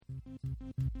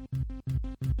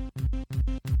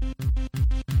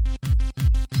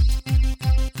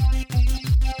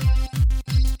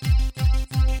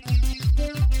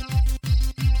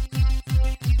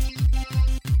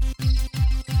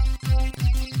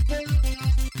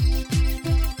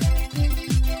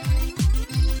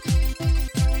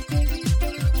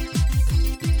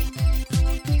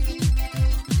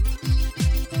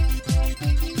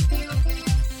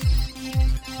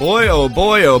Boy, oh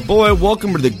boy, oh boy,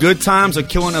 welcome to the Good Times of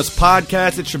Killing Us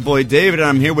podcast. It's your boy David, and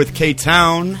I'm here with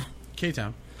K-Town.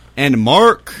 K-Town. And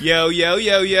Mark. Yo, yo,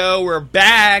 yo, yo, we're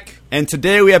back. And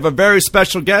today we have a very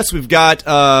special guest. We've got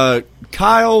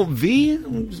Kyle V.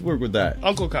 Let's work with that.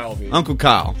 Uncle Kyle V. Uncle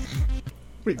Kyle.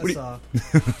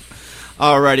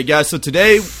 Alrighty, guys, so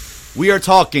today we are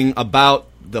talking about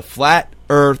the Flat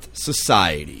Earth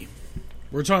Society.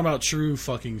 We're talking about true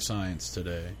fucking science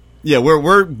today. Yeah,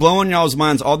 we're blowing y'all's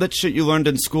minds. All that shit you learned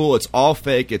in school, it's all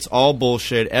fake. It's all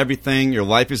bullshit. Everything. Your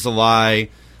life is a lie.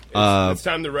 It's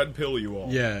time to red pill you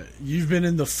all. Yeah, you've been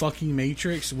in the fucking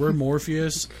Matrix. We're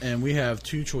Morpheus, and we have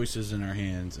two choices in our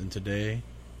hands. And today,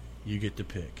 you get to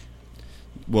pick.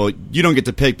 Well, you don't get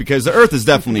to pick because the Earth is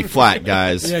definitely flat,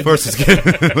 guys. Yeah. First,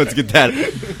 let's get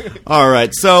that. All right,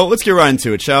 so let's get right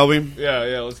into it, shall we?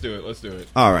 Yeah, let's do it.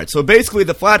 All right, so basically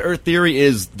the Flat Earth theory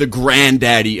is the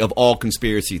granddaddy of all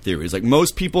conspiracy theories. Like,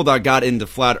 most people that got into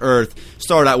Flat Earth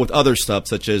started out with other stuff,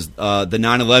 such as the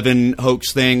 9/11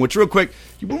 hoax thing, which, real quick,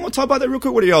 you want to talk about that real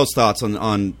quick? What are y'all's thoughts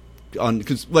on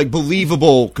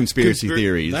believable conspiracy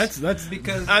theories? That's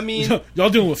because, I mean, y'all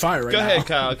dealing with fire right now. Go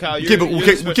ahead, Kyle.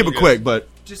 We'll keep it quick, but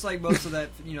just like most of that,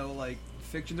 like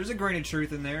fiction, there's a grain of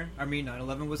truth in there. I mean,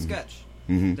 9/11 was sketch.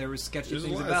 Mm-hmm. There was sketchy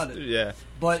things about it. Yeah,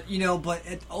 but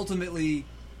ultimately,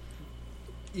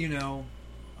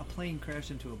 a plane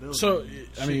crashed into a building. So,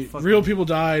 I mean, real people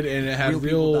died, and it had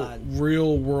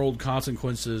real world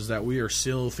consequences that we are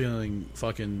still feeling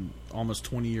fucking almost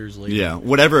 20 years later. Yeah,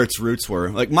 whatever its roots were.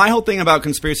 Like, my whole thing about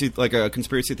conspiracy, like a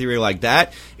conspiracy theory like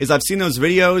that, is I've seen those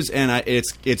videos and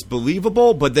it's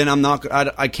believable, but then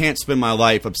I can't spend my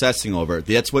life obsessing over it.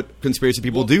 That's what conspiracy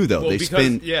people do, though.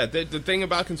 The thing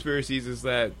about conspiracies is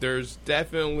that there's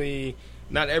definitely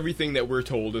not everything that we're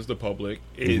told as the public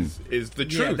is the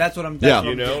truth. Yeah, that's what I'm.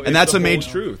 And that's a major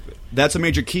truth. That's a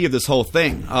major key of this whole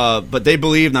thing. But they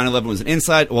believe 9/11 was an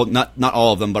inside. Well, not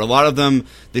all of them, but a lot of them.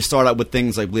 They start out with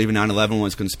things like believing 9/11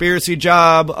 was a conspiracy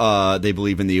job. They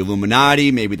believe in the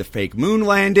Illuminati, maybe the fake moon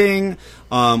landing,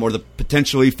 or the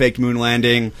potentially fake moon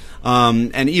landing,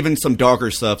 and even some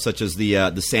darker stuff such as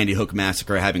the Sandy Hook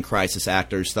massacre, having crisis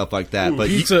actors, stuff like that. Ooh, but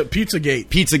Pizzagate.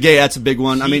 Pizzagate, that's a big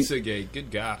one. Pizzagate, good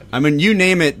God. I mean, you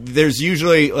name it. There's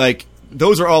usually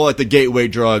those are all like the gateway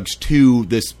drugs to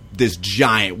this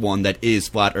giant one that is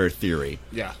flat Earth theory.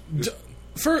 Yeah.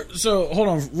 So hold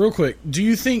on, real quick. Do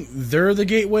you think they're the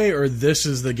gateway, or this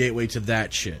is the gateway to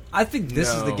that shit? I think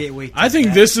this is the gateway. I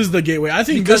think this is the gateway. I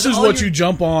think this is what you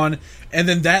jump on, and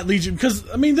then that leads you. Because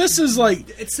I mean, this is like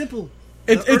it's simple.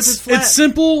 It's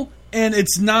simple, and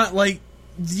it's not like,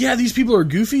 yeah, these people are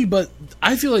goofy, but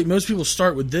I feel like most people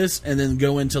start with this and then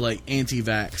go into like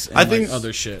anti-vax and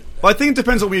other shit. Well, I think it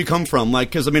depends on where you come from. Like,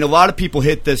 because I mean, a lot of people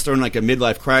hit this during like a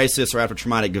midlife crisis or after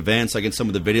traumatic events. Like in some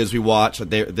of the videos we watch,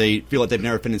 they feel like they've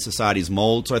never been in society's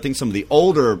mold. So I think some of the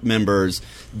older members,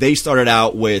 they started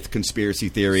out with conspiracy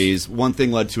theories. One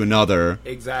thing led to another.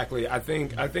 Exactly. I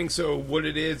think so. What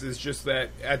it is just that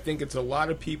I think it's a lot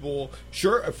of people.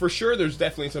 For sure, there's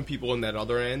definitely some people in that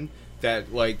other end that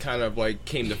kind of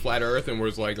came to Flat Earth and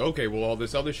was like, okay, well, all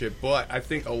this other shit. But I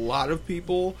think a lot of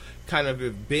people kind of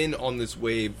have been on this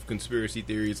wave of conspiracy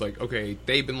theories. Like, okay,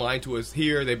 they've been lying to us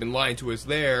here, they've been lying to us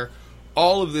there.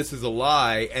 All of this is a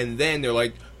lie, and then they're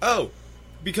like, oh,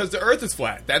 because the Earth is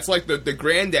flat. That's like the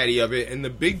granddaddy of it, and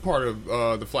the big part of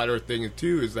the Flat Earth thing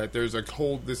too is that there's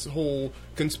this whole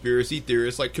conspiracy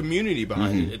theorist community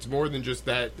behind it. It's more than just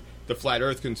that. The Flat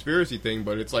Earth conspiracy thing,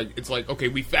 but it's like okay,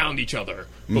 we found each other,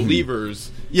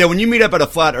 believers. Yeah, when you meet up at a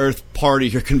Flat Earth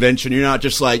party or convention, you're not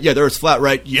just like, yeah, the Earth's flat,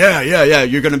 right? Yeah.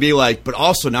 You're going to be like, but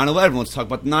also 9/11. Let's talk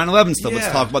about the 9/11 stuff. Yeah.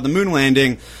 Let's talk about the moon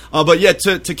landing. But yeah,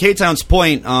 to K-Town's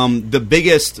point, the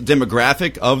biggest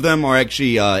demographic of them are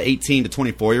actually 18 to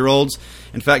 24-year-olds.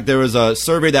 In fact, there was a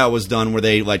survey that was done where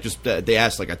they they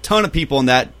asked a ton of people in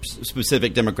that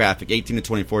specific demographic, 18 to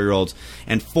 24-year-olds,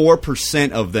 and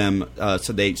 4% of them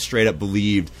said they straight up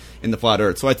believed in the flat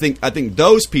Earth. So I think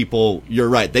those people, you're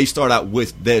right, they start out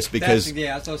with this because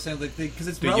that's what I was saying, because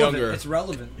it's relevant. Younger. It's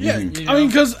relevant. Yeah, I mean,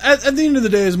 because at the end of the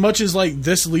day, as much as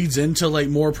this leads into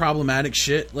more problematic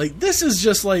shit, this is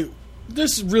just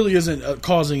this really isn't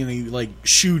causing any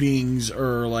shootings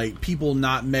or people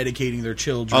not medicating their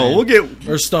children. Oh,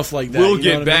 or stuff like that. We'll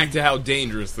get back to how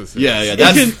dangerous this is. Yeah,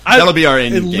 that'll be our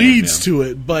end. It leads to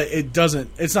it, but it doesn't.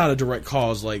 It's not a direct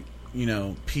cause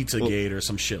Pizzagate or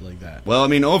some shit like that. Well, I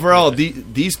mean, overall,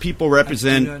 these people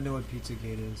represent. I do not know what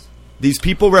Pizzagate is. These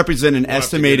people represent an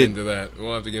estimated.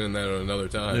 We'll have to get into that another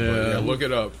time. Yeah. But yeah, look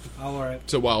it up. All right.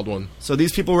 It's a wild one. So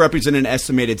these people represent an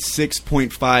estimated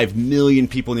 6.5 million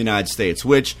people in the United States,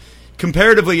 which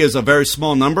comparatively is a very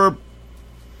small number.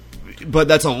 but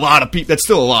that's a lot of people. That's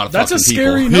still a lot of That's a fucking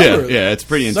scary people. number. Yeah, it's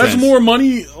pretty intense. That's more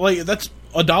money. Like that's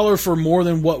 $1 for more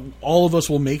than what all of us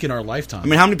will make in our lifetime. I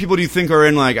mean, how many people do you think are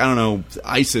in, like, I don't know,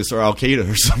 ISIS or Al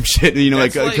Qaeda or some shit? You know,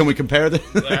 That's like, can we compare that?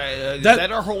 Is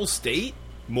that our whole state?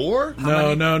 More?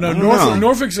 No. know.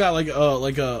 Norfolk's got like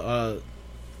a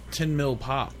 10 mil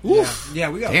pop. Yeah,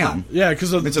 we got Damn. Yeah,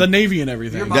 because of the Navy and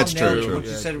everything. Your mom That's nailed true, it true. when she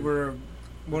said we're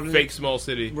Fake small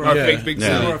city. We're Or Yeah. fake big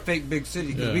Yeah. city. We're a fake big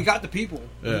city. 'Cause we got the people.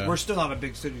 Yeah. We're still not a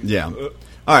big city. Yeah.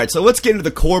 All right, so let's get into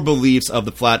the core beliefs of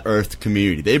the flat Earth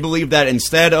community. They believe that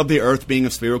instead of the Earth being a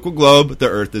spherical globe, the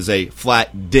Earth is a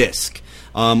flat disk.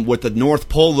 With the North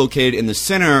Pole located in the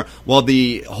center, while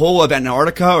the whole of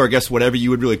Antarctica, or I guess whatever you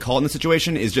would really call it in the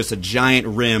situation, is just a giant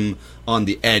rim on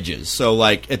the edges. So,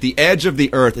 like, at the edge of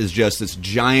the Earth is just this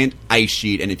giant ice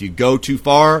sheet, and if you go too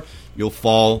far, you'll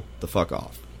fall the fuck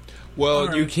off. Well, All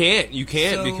right. you can't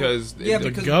So- because yeah, The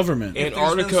because government. If there's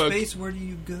Antarctica- no space, where do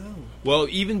you go? well,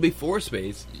 even before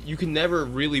space, you can never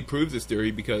really prove this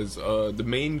theory because the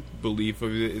main belief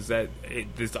of it is that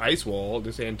this ice wall,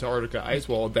 this Antarctica ice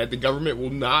wall, that the government will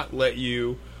not let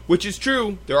you. Which is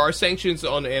true. There are sanctions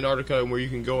on Antarctica and where you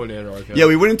can go in Antarctica. Yeah,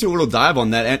 we went into a little dive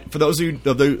on that. And for those of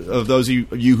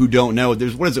you who don't know,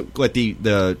 there's what is it like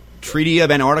the Treaty of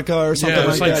Antarctica or something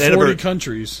Yeah, it's like that? 40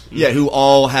 countries. Yeah, who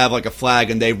all have like a flag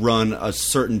and they run a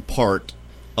certain part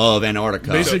of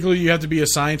Antarctica. Basically, you have to be a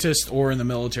scientist or in the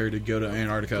military to go to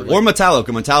Antarctica. Or Metallica.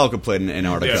 Metallica played in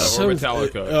Antarctica. Yeah. Or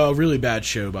Metallica. really bad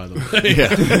show, by the way.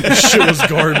 Yeah. Shit was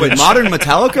garbage. Wait, modern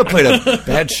Metallica played a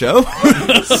bad show?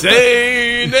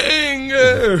 Saint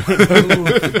Anger.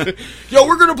 Yo,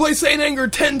 we're gonna play Saint Anger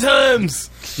 10 times.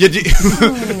 Yeah,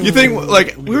 you think,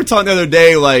 like, we were talking the other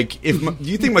day, like, do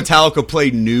you think Metallica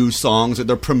played new songs that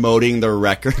they're promoting their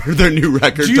record, their new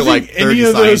record Do you to, think like, 30 any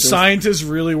of scientists? those scientists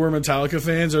really were Metallica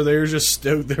fans, or they were just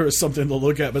stoked there was something to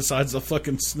look at besides the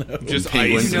fucking snow? Just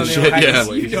penguins ice. You know, and they shit, were hyped yeah.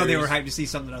 to, you know they were hyped to see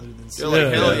something other than They're like, Yeah.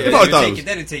 hell Yeah. yeah. I thought it was-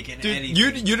 That'd take it.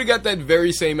 Dude, you'd have got that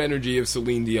very same energy if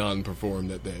Celine Dion performed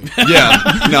that day.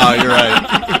 Yeah. No, you're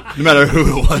right. No matter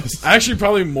who it was. Actually,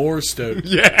 probably more stoked.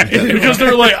 Yeah. Because they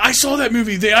were like, I saw that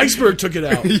movie, The Iceberg took it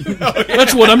out.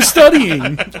 That's what I'm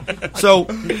studying. So,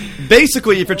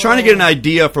 basically, if you're trying to get an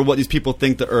idea for what these people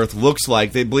think the Earth looks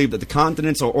like, they believe that the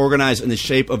continents are organized in the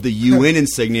shape of the UN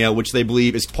insignia, which they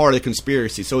believe is part of the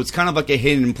conspiracy. So it's kind of like a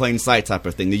hidden in plain sight type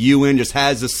of thing. The UN just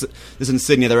has this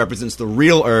insignia that represents the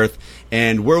real Earth,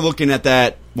 and we're looking at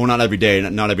that. Well, not every day.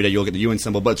 Not every day you'll get the UN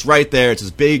symbol, but it's right there. It's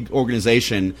this big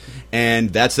organization,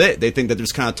 and that's it. They think that they're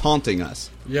just kind of taunting us.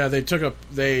 Yeah, they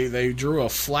drew a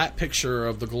flat picture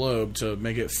of the globe to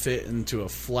make it fit into a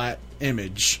flat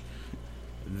image.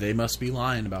 They must be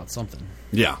lying about something.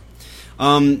 Yeah.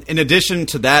 In addition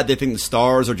to that, they think the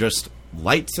stars are just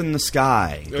lights in the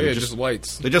sky. Oh, yeah, just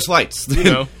lights. They're just lights. You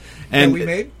know. and that we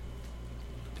made.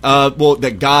 Well,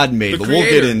 that God made, The but we'll get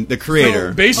creator. in the creator.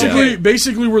 So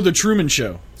basically, we're the Truman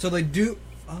Show. So they do.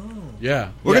 Oh, Yeah,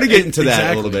 We're gonna get into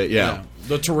that a little bit, yeah.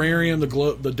 The terrarium, the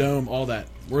globe, the dome, all that.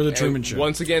 We're the Truman And Show.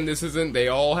 once again, this isn't. They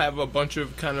all have a bunch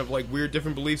of kind of like weird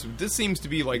different beliefs. This seems to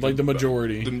be like the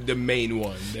majority. the main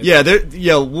one.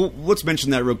 Let's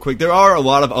mention that real quick. There are a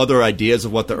lot of other ideas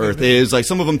of what the Earth is. Like,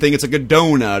 some of them think it's like a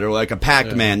donut or like a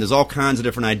Pac-Man. There's all kinds of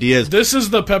different ideas. This is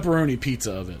the pepperoni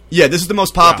pizza of it. Yeah, this is the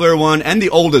most popular one and the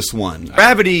oldest one.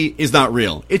 Gravity is not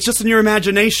real. It's just in your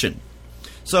imagination.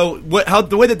 So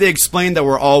the way that they explain that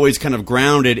we're always kind of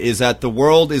grounded is that the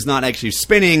world is not actually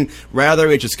spinning, rather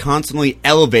it's just constantly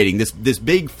elevating. This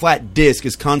big flat disk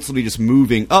is constantly just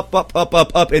moving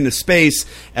up into space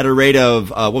at a rate of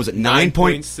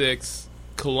 9.6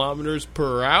 kilometers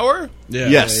per hour. Yeah,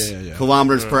 yes, yeah.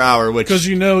 kilometers per hour. Which Because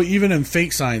even in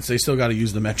fake science, they still got to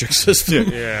use the metric system.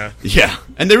 Yeah. yeah,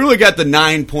 and they really got the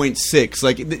 9.6.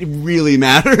 Like, it really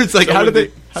matters. Like, how did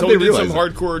they Someone did realize some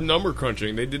that? hardcore number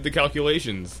crunching. They did the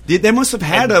calculations. They must have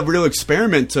had a real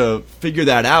experiment to figure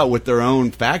that out with their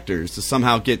own factors to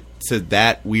somehow get to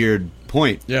that weird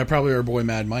point. Yeah, probably our boy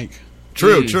Mad Mike.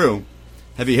 True.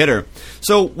 Heavy hitter.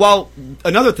 So,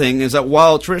 another thing is that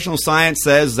while traditional science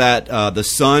says that the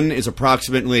sun is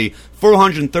approximately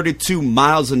 432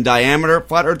 miles in diameter,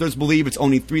 flat earthers believe it's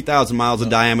only 3,000 miles in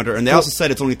diameter, and they also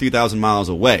said it's only 3,000 miles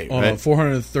away. Right?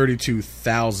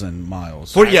 432,000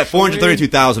 miles.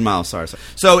 432,000 miles. Sorry.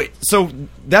 So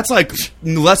that's like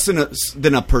less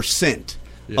than a percent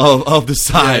of the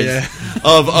size Yeah.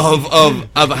 of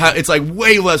how it's like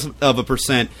way less of a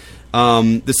percent.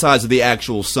 the size of the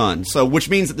actual sun. So, which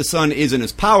means that the sun isn't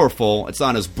as powerful. It's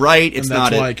not as bright. It's and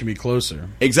that's not why it can be closer.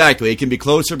 Exactly, it can be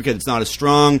closer because it's not as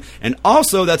strong. And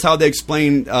also, that's how they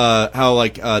explain how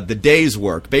the days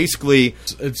work. Basically,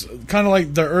 it's kind of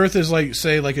like the Earth is like,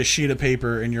 say, like a sheet of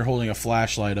paper, and you're holding a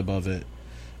flashlight above it.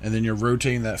 And then you're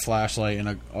rotating that flashlight in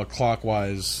a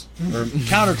clockwise or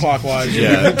counterclockwise.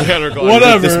 Yeah, Counterclockwise.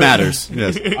 Whatever. This matters.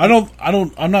 Yes.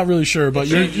 I'm not really sure, but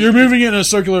you're moving it in a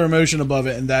circular motion above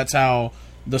it, and that's how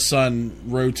the sun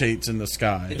rotates in the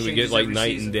sky. So we get like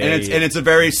night and day, and it's a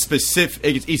very specific.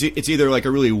 It's either like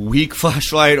a really weak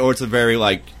flashlight or it's a very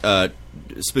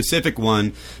specific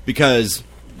one, because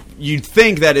you'd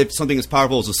think that if something as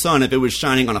powerful as the sun, if it was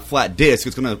shining on a flat disk,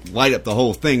 it's going to light up the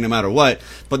whole thing no matter what.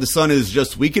 But the sun is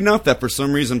just weak enough that for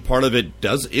some reason part of it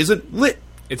isn't lit.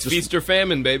 It's feast or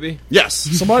famine, baby. Yes.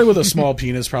 Somebody with a small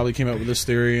penis probably came up with this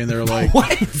theory, and they're like, What?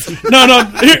 No,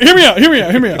 hear me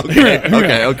out.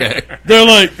 Okay. They're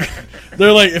like,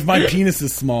 if my penis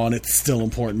is small and it's still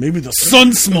important, maybe the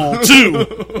sun's small too.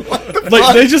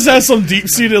 Like, they just had some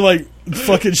deep-seated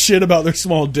fucking shit about their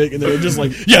small dick, and they're just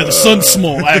like, yeah, the sun's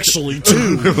small actually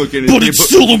too, but it's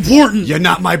still important. You're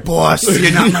not my boss.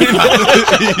 You're not my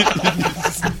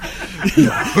boss.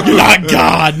 You're not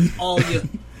God.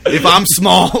 If I'm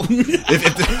small, you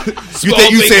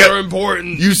things are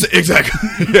important. You say exactly.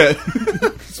 Yeah.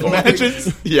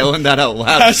 Imagine yelling that out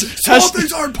loud. Small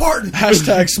things are important.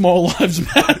 Hashtag small lives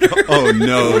matter. Oh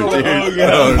no, dude!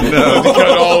 Oh no!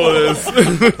 Cut all of this.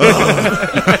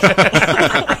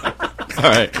 All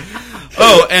right.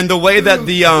 Oh, and the way that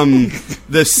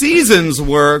the seasons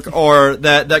work, or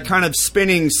that kind of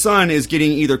spinning sun is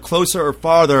getting either closer or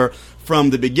farther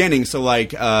from the beginning. So,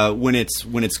 when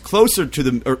it's closer to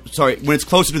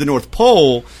the North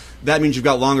Pole, that means you've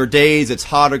got longer days. It's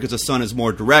hotter because the sun is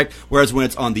more direct. Whereas when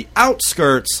it's on the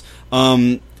outskirts,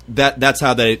 that's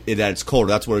how that it's colder.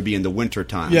 That's where it'd be in the winter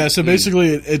time. Yeah. So basically,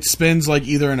 it spins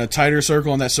either in a tighter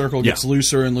circle, and that circle gets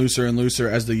looser and looser and looser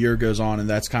as the year goes on, and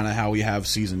that's kind of how we have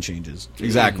season changes.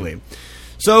 Exactly.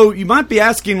 So you might be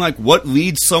asking, what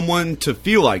leads someone to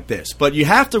feel like this? But you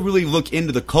have to really look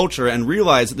into the culture and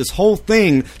realize that this whole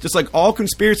thing, just like all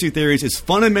conspiracy theories, is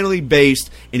fundamentally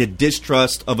based in a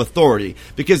distrust of authority.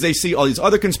 Because they see all these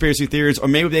other conspiracy theories, or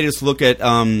maybe they just look at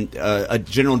a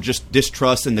general just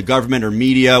distrust in the government or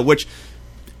media, which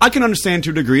I can understand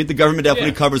to a degree. The government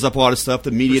definitely covers up a lot of stuff.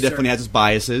 The media definitely has its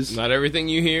biases. Not everything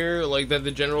you hear, that the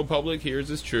general public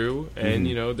hears, is true. And,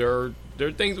 there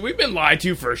are things we've been lied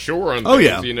to for sure on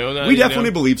things, we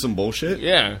definitely believe some bullshit.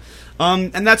 Yeah.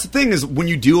 And that's the thing, is when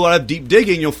you do a lot of deep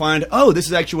digging, you'll find, this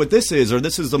is actually what this is, or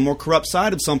this is the more corrupt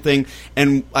side of something.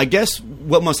 And I guess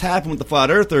what must happen with the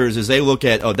flat earthers is they look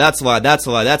at, that's a lie, that's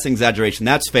an exaggeration,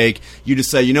 that's fake. You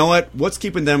just say, you know what? What's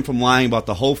keeping them from lying about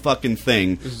the whole fucking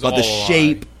thing, about the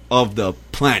shape of the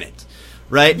planet,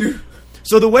 right?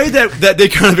 So the way that they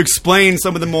kind of explain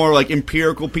some of the more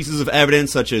empirical pieces of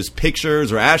evidence, such as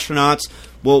pictures or astronauts,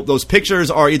 well, those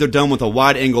pictures are either done with a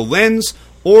wide-angle lens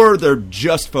or they're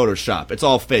just Photoshop. It's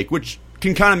all fake, which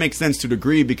can kind of make sense to a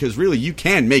degree, because really you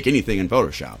can make anything in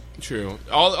Photoshop. True.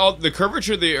 All the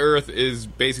curvature of the Earth is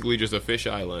basically just a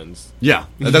fisheye lens. Yeah,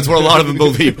 that's what a lot of them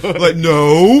believe.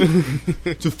 No,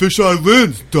 it's a fisheye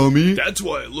lens, dummy. That's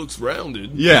why it looks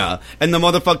rounded. Yeah, and the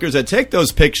motherfuckers that take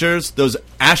those pictures, those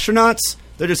astronauts,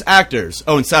 they're just actors.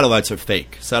 Oh, and satellites are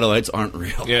fake. Satellites aren't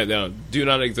real. Yeah, no, do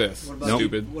not exist. What about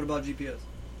Stupid. What about GPS?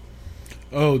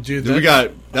 Oh, dude,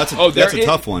 that's a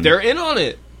tough one. They're in on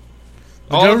it.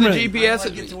 All the GPS. I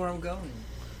get to where I'm going.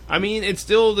 I mean, it's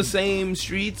still the same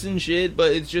streets and shit,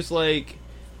 but it's just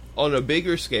on a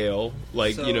bigger scale,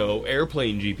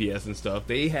 airplane GPS and stuff.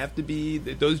 They have to be,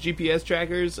 those GPS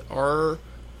trackers are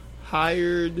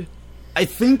hired. I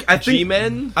think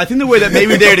G-men? I think the way that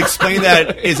maybe they'd explain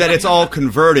that is that it's all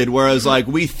converted, whereas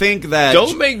we think that.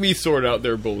 Don't make me sort out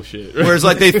their bullshit. Whereas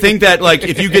they think that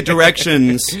if you get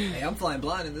directions, hey, I'm flying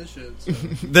blind in this shit. So.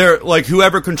 They're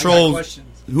whoever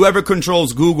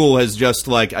controls Google has just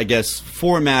I guess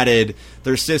formatted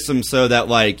their system so that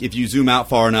if you zoom out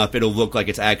far enough, it'll look like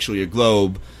it's actually a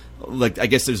globe. I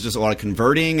guess there's just a lot of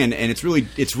converting, and it's really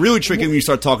tricky when you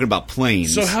start talking about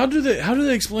planes. So how do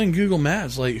they explain Google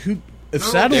Maps? If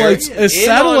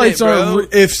satellites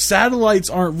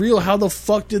aren't real, how the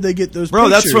fuck did they get those pictures?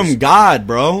 That's from God,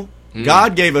 bro.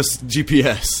 God gave us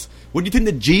GPS. What do you think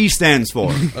the G stands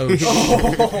for?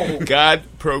 God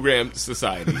programmed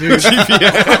society.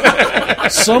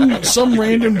 Some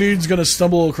random dude's gonna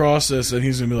stumble across this and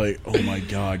he's gonna be like, "Oh my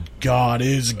god, God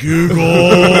is Google."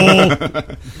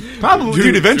 Probably,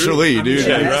 dude. Eventually, dude.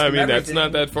 Yeah, Yeah, right. I mean, that's that's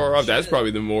not that far off. That's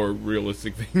probably the more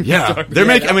realistic thing. Yeah, they're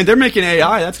making. I mean, they're making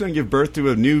AI. That's going to give birth to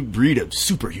a new breed of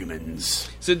superhumans.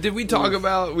 So did we talk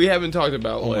about? We haven't talked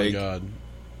about Oh my like god.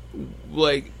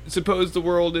 like suppose the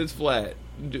world is flat.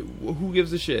 Who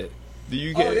gives a shit? Do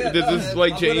you Oh, get? yeah, does no, this I'm like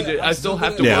gonna- change it? I'm I still still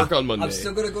have to gonna- Yeah. work on Monday. I'm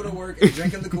still gonna go to work and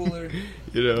drink in the cooler.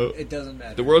 You know, It doesn't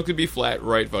matter. the world could be flat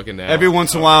right fucking now. Every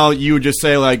once in a while, you would just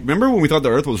say, like, "Remember when we thought the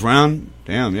Earth was round?"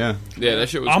 Damn, yeah. Yeah, that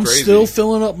shit was I'm crazy. still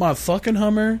filling up my fucking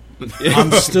Hummer.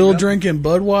 I'm still drinking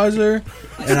Budweiser,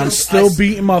 and I'm still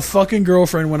beating my fucking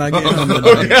girlfriend when I get home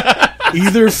tonight.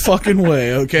 Either fucking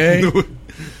way, okay?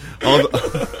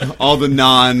 All the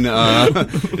non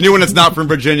anyone that's not from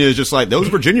Virginia is just like, those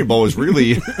Virginia boys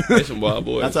really. That's some wild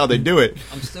boys. That's how they do it.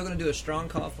 I'm still gonna do a strong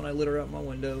cough when I litter out my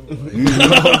window.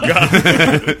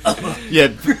 Yeah,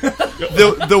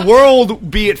 the world,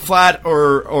 be it flat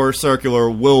or circular,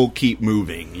 will keep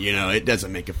moving. You know, it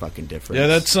doesn't make a fucking difference. Yeah,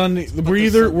 that sun.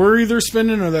 We're either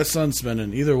spinning or that sun's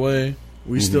spinning. Either way,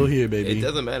 we still here, baby. It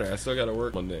doesn't matter. I still got to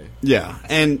work Monday. Yeah,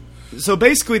 and so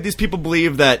basically these people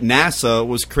believe that NASA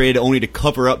was created only to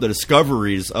cover up the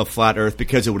discoveries of flat Earth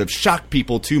because it would have shocked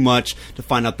people too much to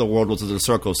find out the world was a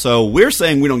circle. So we're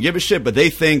saying we don't give a shit, but they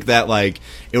think that, like,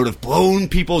 it would have blown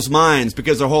people's minds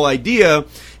because their whole idea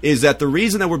is that the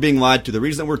reason that we're being lied to, the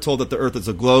reason that we're told that the Earth is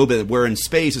a globe and that we're in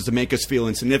space is to make us feel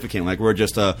insignificant, like we're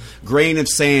just a grain of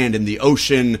sand in the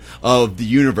ocean of the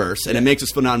universe, and it makes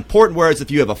us feel not important, whereas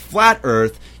if you have a flat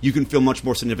Earth, you can feel much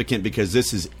more significant because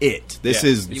this is it. This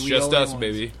Yeah. is... It's We just only us, want-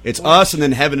 baby. It's us and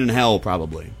then heaven and hell,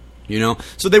 probably. You know,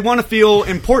 so they want to feel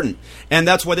important, and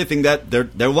that's why they think that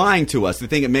they're lying to us. They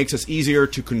think it makes us easier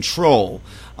to control.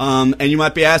 And you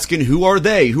might be asking, who are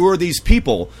they? Who are these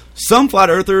people? Some flat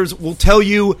earthers will tell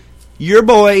you, your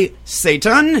boy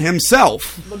Satan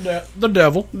himself, The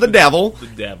devil. the devil,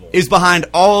 devil. is behind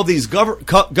all these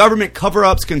government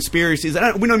cover-ups, conspiracies.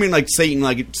 We don't mean like Satan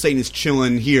is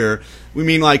chilling here. We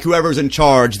mean like whoever's in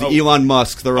charge, the Elon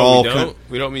Musk. They're all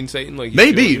We don't mean Satan like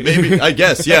Maybe, I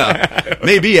guess, yeah.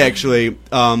 Maybe, actually.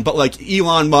 But, like,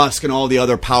 Elon Musk and all the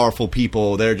other powerful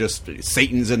people, they're just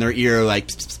Satan's in their ear, like,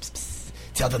 psst, psst, psst,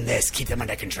 tell them this, keep them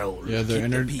under control. Yeah, they're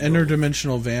Keep the people.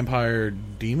 interdimensional vampire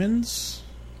demons.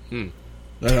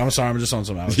 I'm sorry, I'm just on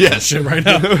some out Yes. shit right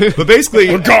now. But basically,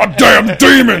 Goddamn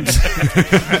demons!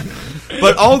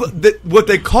 but what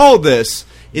they call this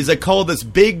is they call this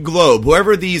big globe.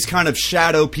 Whoever these kind of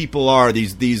shadow people are,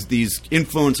 these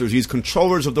influencers, these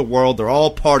controllers of the world, they're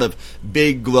all part of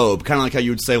big globe. Kind of like how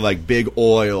you would say like big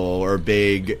oil or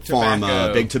big pharma,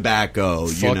 Tobacco. big tobacco.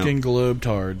 Fucking globe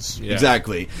tards. Yeah.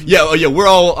 Exactly. Yeah. Oh, yeah. We're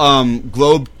all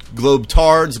globe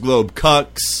tards, globe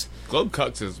cucks. Globe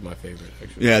Cucks is my favorite,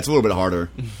 actually. Yeah, it's a little bit harder.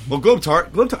 Well, globe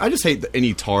tard. I just hate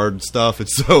any tard stuff.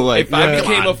 It's so like. If I Yeah.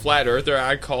 became a flat earther,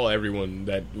 I'd call everyone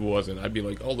that wasn't. I'd be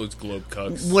like, all those Globe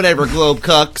Cucks. Whatever, globe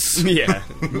cucks. Yeah.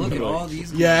 Look at all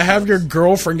these. Yeah, have your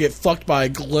girlfriend get fucked by a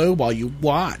globe while you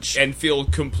watch. And feel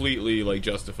completely, like,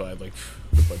 justified. Like,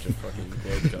 a bunch of fucking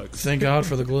Globe Cucks. Thank God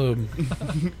for the globe.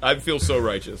 I'd feel so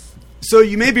righteous. So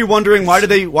you may be wondering why are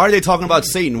they talking about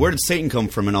Satan? Where did Satan come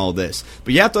from in all this?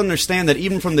 But you have to understand that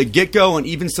even from the get-go and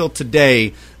even still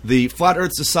today, the Flat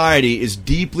Earth Society is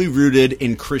deeply rooted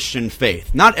in Christian faith.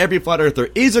 Not every Flat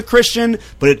Earther is a Christian,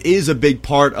 but it is a big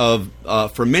part of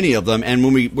for many of them. And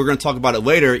when we're going to talk about it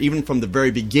later, even from the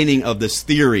very beginning of this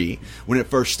theory, when it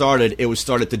first started, it was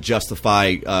started to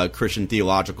justify Christian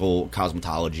theological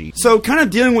cosmology. So kind of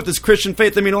dealing with this Christian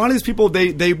faith, I mean, a lot of these people,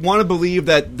 they want to believe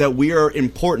that we are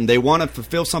important. They want to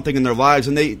fulfill something in their lives.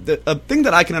 And a thing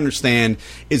that I can understand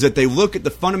is that they look at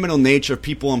the fundamental nature of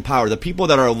people in power, the people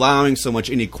that are allowing so much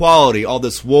inequality, all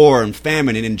this war and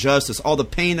famine and injustice, all the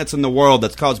pain that's in the world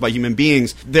that's caused by human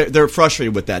beings. They're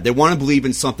frustrated with that. They want to believe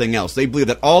in something else. They believe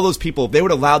that all those people, if they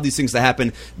would allow these things to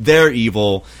happen, they're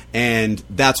evil, and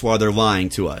that's why they're lying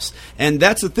to us. And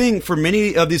that's the thing, for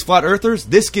many of these flat earthers,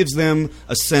 this gives them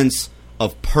a sense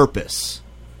of purpose.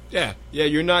 Yeah. Yeah,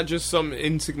 you're not just some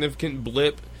insignificant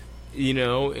blip, you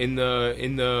know, in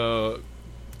the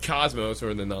cosmos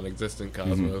or in the non-existent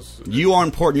cosmos. You are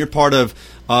important. You're part of,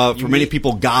 for many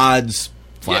people, God's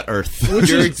flat Yeah. earth.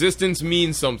 Your existence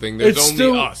means something. There's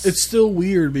only us. It's still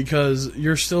weird because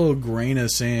you're still a grain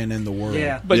of sand in the world.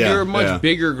 Yeah. But Yeah, you're a much yeah.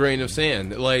 bigger grain of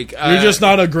sand. Like You're just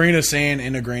not a grain of sand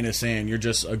in a grain of sand. You're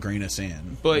just a grain of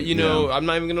sand. But you know, Yeah. I'm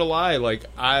not even gonna lie. Like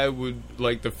I would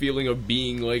like the feeling of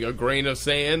being like a grain of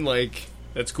sand. Like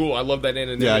That's cool. I love that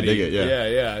anonymity. Yeah, I dig it, yeah.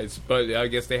 Yeah. But I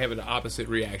guess they have an opposite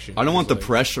reaction. I don't want the Like,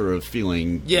 pressure of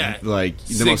feeling like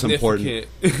the most significant.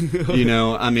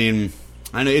 important. I mean,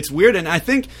 I know it's weird, and I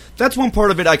think that's one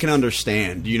part of it I can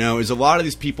understand. Is a lot of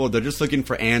these people, they're just looking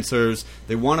for answers.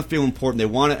 They want to feel important. They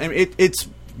want to. I mean, it's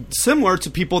similar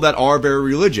to people that are very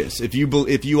religious. If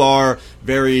you are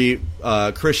very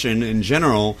Christian in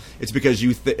general, it's because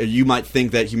you might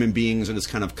think that human beings are this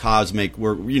kind of cosmic.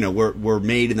 We're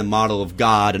made in the model of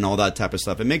God and all that type of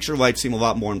stuff. It makes your life seem a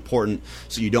lot more important,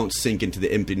 so you don't sink into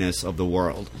the emptiness of the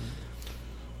world.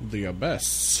 The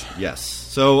abyss. Yes.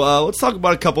 So let's talk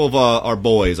about a couple of our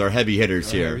boys, our heavy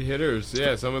hitters here. Heavy hitters,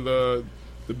 yeah. Some of the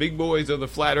big boys of the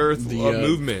flat Earth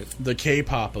movement. The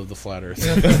K-pop of the flat Earth.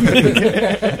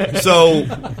 So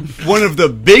one of the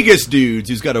biggest dudes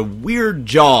who's got a weird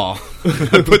jaw.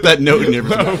 I put that note in there.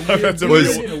 That's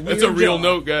a real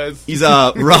note, guys. He's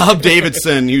Rob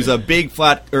Davidson. He was a big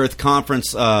flat Earth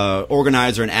conference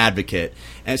organizer and advocate.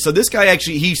 And so this guy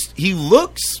actually, he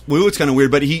looks kind of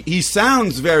weird, but he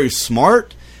sounds very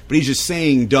smart, but he's just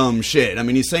saying dumb shit. I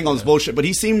mean, he's saying all this bullshit, but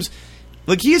he seems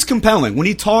like he is compelling. When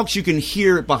he talks, you can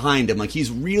hear it behind him. Like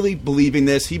he's really believing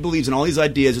this. He believes in all these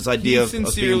ideas. This idea of being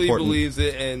important. He sincerely believes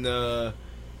it, and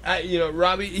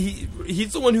Robbie,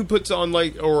 he's the one who puts on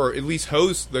or at least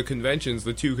hosts the conventions,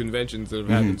 the 2 conventions that have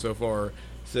happened so far.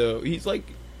 So he's like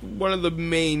one of the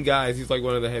main guys. He's like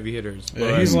one of the heavy hitters.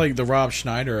 Yeah, he's like the Rob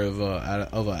Schneider of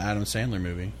an Adam Sandler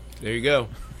movie. There you go.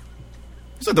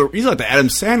 He's like the Adam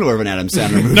Sandler of an Adam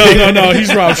Sandler movie. No,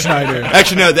 he's Rob Schneider.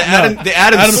 Actually, no, Adam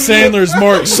Sandler's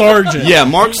Mark Sargent. Yeah,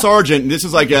 Mark Sargent. This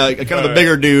is like a kind of a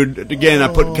bigger dude. Again, I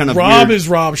put kind of Rob weird. is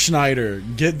Rob Schneider.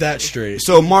 Get that straight.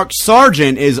 So Mark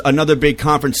Sargent is another big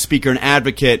conference speaker and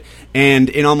advocate, and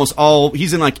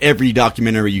he's in like every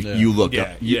documentary you look up.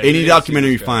 Any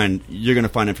documentary you find, you're going to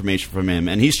find information from him.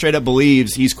 And he straight up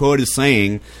believes, he's quoted as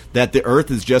saying that the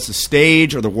Earth is just a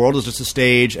stage, or the world is just a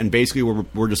stage, and basically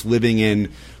we're just living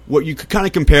in what you could kind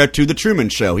of compare to the Truman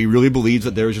Show. He really believes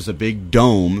that there's just a big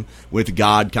dome with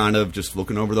God kind of just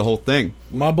looking over the whole thing.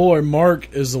 My boy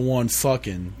Mark is the one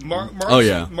fucking.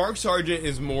 Mark Sargent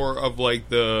is more of like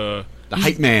the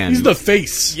hype man. He's the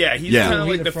face. Yeah, he's kind of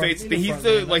like the face. He's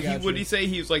the what did he say?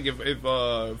 He was like if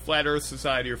Flat Earth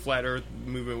Society or Flat Earth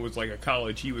movement was like a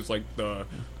college, he was like the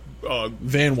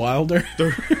Van Wilder.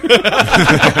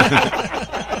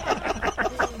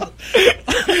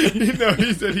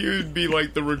 He said he would be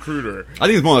like the recruiter. I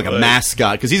think it's more like a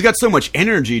mascot because he's got so much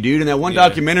energy, dude. In that one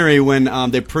documentary, when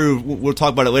they prove, we'll talk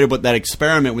about it later, but that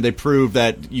experiment when they prove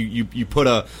that you put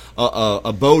a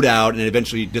boat out and it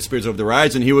eventually disappears over the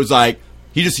horizon, he was like,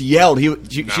 he just yelled.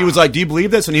 She was like, "Do you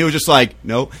believe this?" And he was just like,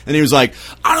 "No." And he was like,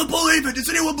 "I don't believe it. Does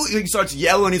anyone believe?" He starts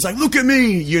yelling. He's like, "Look at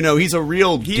me!" He's a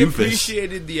real. He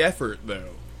appreciated the effort, though.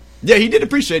 Yeah, he did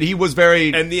appreciate it. He was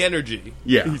very and the energy.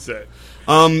 Yeah, he said.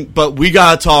 But we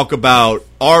gotta talk about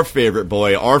our favorite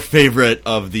boy. Our favorite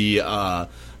of the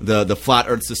Flat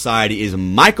Earth Society is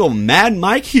Michael Mad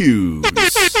Mike Hughes.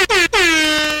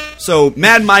 So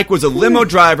Mad Mike was a limo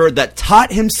driver that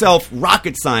taught himself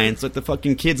rocket science like the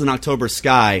fucking kids in October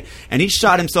Sky, and he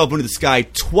shot himself into the sky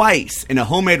twice in a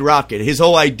homemade rocket. His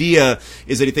whole idea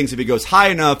is that he thinks if he goes high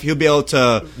enough, he'll be able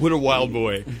to... What a wild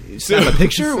boy. Send a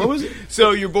picture? What was it?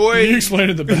 So your boy... You explain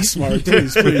it the best, Mark,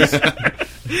 please.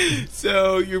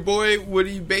 So your boy, what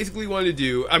he basically wanted to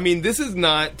do... I mean, this is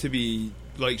not to be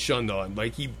shunned on.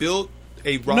 He built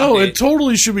a rocket. No, it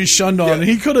totally should be shunned on. Yeah.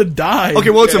 He could have died.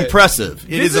 Okay, well, it's impressive.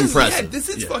 It is impressive. Yeah, this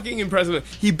is fucking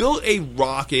impressive. He built a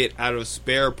rocket out of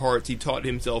spare parts. He taught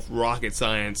himself rocket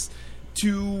science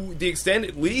to the extent,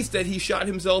 at least, that he shot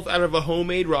himself out of a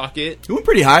homemade rocket. He went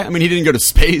pretty high. I mean, he didn't go to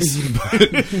space. But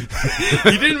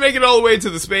he didn't make it all the way to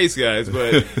the space, guys,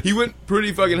 but he went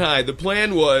pretty fucking high. The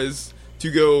plan was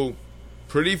to go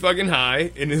pretty fucking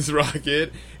high in his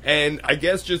rocket and I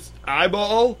guess just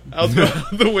eyeball out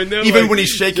the window. Even when he's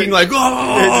shaking,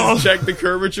 just check the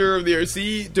curvature of the Earth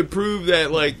to prove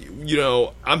that,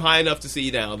 I'm high enough to see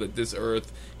now that this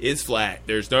Earth is flat.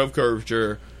 There's no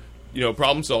curvature.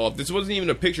 Problem solved. This wasn't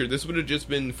even a picture. This would have just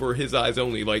been for his eyes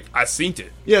only. I seen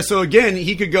it. Yeah, so again,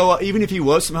 he could go, even if he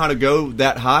was somehow to go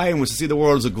that high and was to see the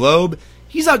world as a globe,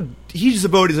 he's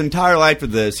devoted his entire life to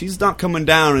this. He's not coming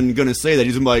down and going to say that.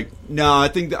 He's going to be like, no, I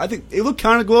think it looked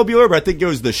kind of globular, but I think it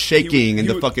was the shaking and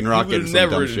the fucking rocket. He would have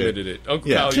never admitted it. Uncle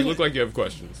Kyle, you look like you have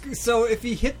questions. So if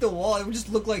he hit the wall, it would just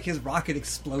look like his rocket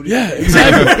exploded. Yeah,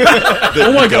 exactly.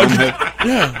 Oh my god.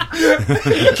 Yeah.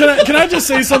 Can I just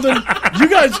say something? You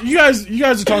guys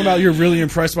are talking about you're really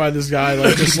impressed by this guy,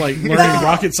 just learning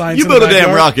rocket science. You built a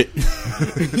damn rocket.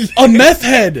 A meth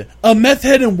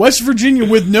head in West Virginia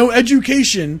with no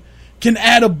education can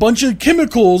add a bunch of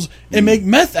chemicals and make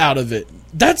meth out of it.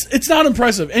 It's not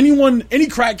impressive. Any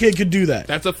crack kid could do that.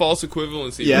 That's a false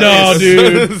equivalency. Yeah. No,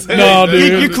 dude. No,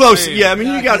 dude. You're close. Yeah, I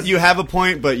mean, you have a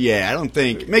point, but yeah, I don't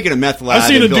think making a meth lab. I've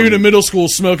seen a dude in middle school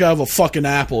smoke out of a fucking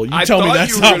apple. You tell me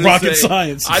that's not rocket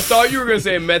science. I thought you were going to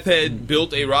say a meth head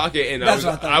built a rocket, and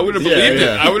I would have believed it.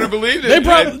 I would have believed it. They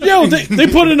probably, they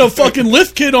put in a fucking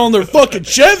lift kit on their fucking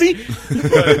Chevy.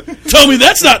 Tell me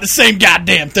that's not the same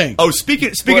goddamn thing. Oh,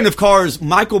 speaking of cars,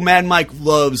 Mad Mike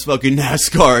loves fucking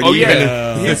NASCAR. Oh yeah.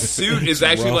 His suit is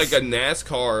actually like a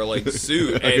NASCAR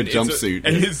suit, like a jumpsuit.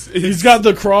 And he's got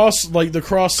the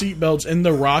cross seat belts in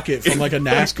the rocket from like a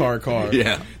NASCAR car.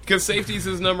 Yeah, because safety is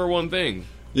his number one thing.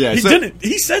 Yeah, he didn't.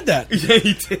 He said that. Yeah,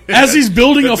 he did. As he's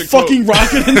building a fucking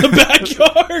rocket in the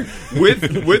backyard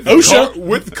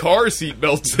with car seat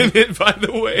belts in it. By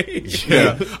the way.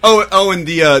 Yeah. And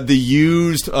the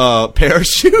used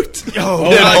parachute. Oh,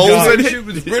 that holes in it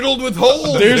was riddled with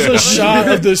holes. There's a shot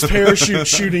of this parachute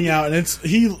shooting out, and it's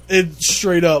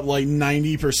straight up like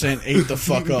 90% ate the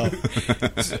fuck up.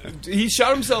 He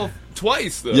shot himself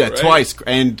twice, though. Yeah, right? twice,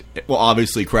 and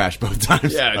obviously crashed both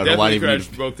times. Yeah, definitely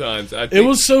crashed both times. It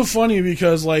was so funny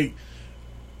because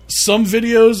some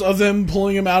videos of them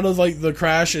pulling him out of the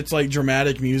crash, it's like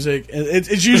dramatic music.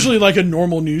 It's usually like a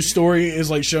normal news story is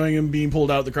like showing him being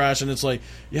pulled out of the crash, and it's like,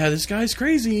 yeah, this guy's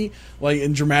crazy. Like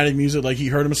in dramatic music, like he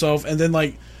hurt himself, and then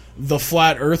the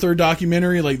Flat Earther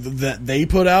documentary that they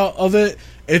put out of it,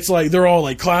 it's like they're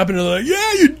all clapping and they're like,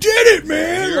 yeah, you did it,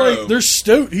 man. Hero. They're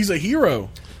stoked. He's a hero.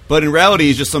 But in reality,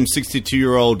 he's just some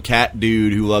 62-year-old cat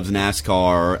dude who loves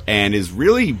NASCAR and is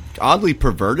really oddly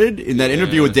perverted. In that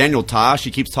interview with Daniel Tosh,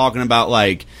 he keeps talking about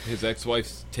his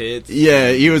ex-wife's tits.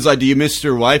 Yeah, he was like, "Do you miss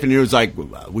your wife?" And he was like,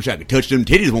 "I wish I could touch them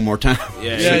titties one more time."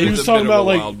 Yeah, he was talking about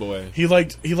wild boy. he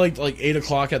liked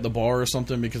 8:00 at the bar or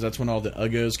something because that's when all the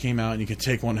Uggos came out and you could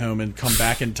take one home and come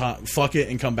back in time, fuck it,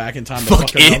 and come back in time to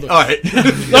fuck another. All right. I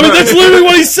mean, that's literally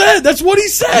what he said. That's what he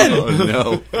said. Oh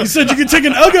no! He said you could take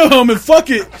an Uggo home and fuck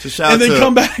it, and then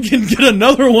come back and get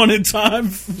another one in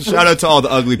time. Shout out to all the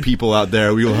ugly people out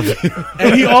there. We love you.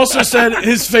 And he also said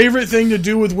his favorite thing to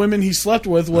do with women he slept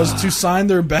with was to sign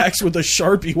their backs with a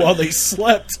Sharpie while they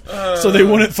slept, so they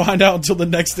wouldn't find out until the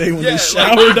next day when they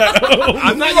showered at home.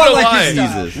 I'm not gonna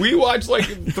lie. We watched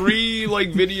 3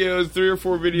 or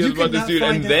 4 videos about this dude,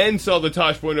 and then saw the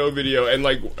Tosh.0 video, and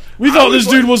we thought this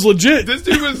dude was legit. This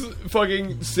dude was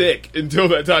fucking sick until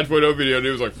that Tosh.0 video, and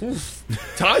he was like, oof.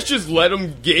 Tosh just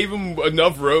gave him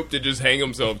enough rope to just hang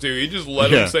himself too. He just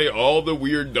let him say all the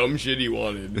weird dumb shit he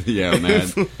wanted. Yeah, man.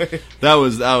 that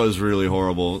was really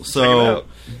horrible. So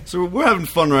we're having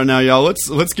fun right now, y'all. Let's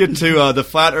get to the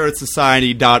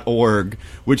FlatEarthSociety.org,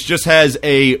 which just has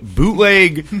a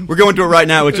bootleg. We're going to it right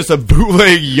now. It's just a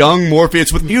bootleg young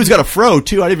Morpheus he's got a fro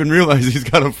too. I didn't even realize he's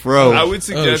got a fro. I would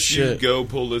suggest you go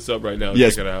pull this up right now and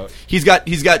check it out. He's got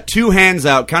 2 hands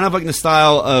out, kind of like in the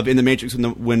style of in the Matrix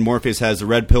when Morpheus has the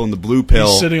red pill and the blue pill.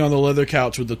 He's sitting on the leather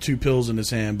couch with the 2 pills in his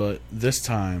hand, but this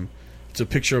time it's a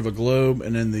picture of a globe,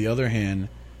 and in the other hand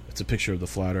it's a picture of the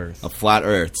flat Earth. A flat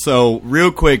Earth. So real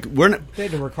quick, they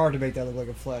had to work hard to make that look like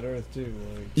a flat Earth too.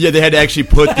 Yeah, they had to actually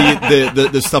put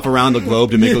the stuff around the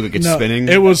globe to make it look like it's spinning.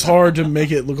 It was hard to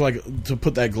make it look to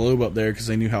put that globe up there because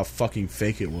they knew how fucking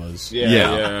fake it was.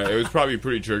 Yeah, it was probably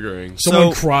pretty triggering.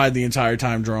 Someone cried the entire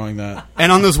time drawing that. And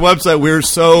on this website, we were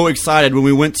so excited when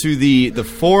we went to the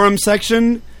forum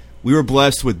section. We were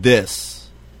blessed with this.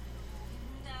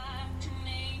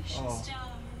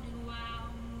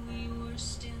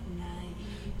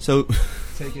 So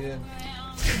take it in.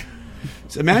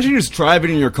 So imagine you're just driving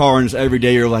in your car and just every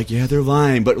day you're like, yeah, they're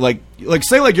lying. But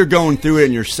say you're going through it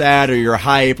and you're sad or you're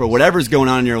hype or whatever's going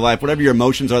on in your life, whatever your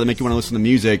emotions are that make you want to listen to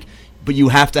music, but you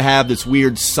have to have this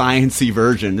weird sciencey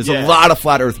version. There's a lot of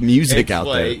flat Earth music out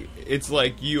there. It's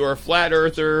like you are a flat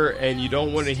earther and you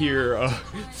don't want to hear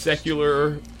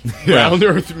secular round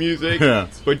Earth music,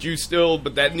 but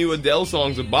that new Adele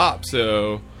song's a bop,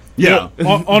 so... Yeah.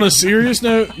 On a serious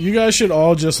note, you guys should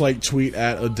all just tweet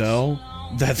at Adele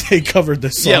that they covered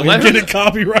this song and get it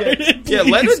copyrighted. Yeah,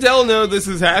 let Adele know this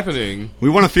is happening. We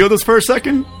want to feel this for a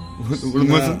second? Let's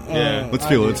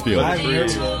feel it.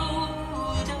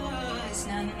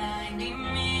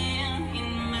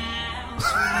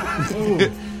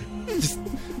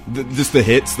 Just the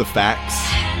hits, the facts.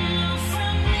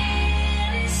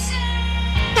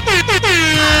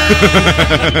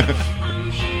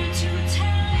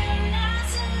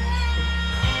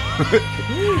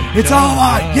 It's all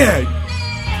right,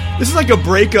 yeah. This is like a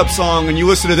breakup song, and you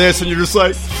listen to this, and you're just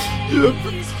like, yeah,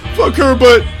 fuck her,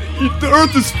 but the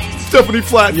Earth is definitely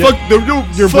flat. Yeah.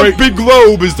 Fuck, You're fuck big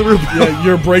globe is the real problem. Yeah,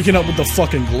 you're breaking up with the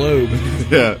fucking globe.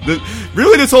 Yeah,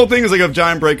 really, this whole thing is like a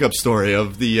giant breakup story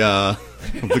of the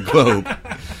globe.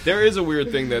 There is a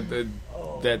weird thing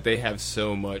that they have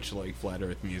so much like flat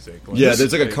Earth music. Like, Yeah,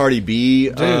 there's like a Cardi B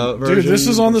Dude, version. this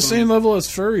is on the same level as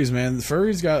furries, man. The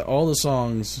furries got all the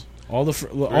songs, all the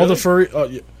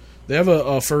furry. They have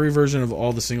a furry version of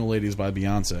All the Single Ladies by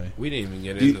Beyonce. We didn't even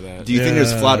get into that. Do you think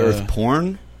there's flat Earth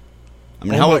porn? I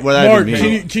mean, what that Mark, even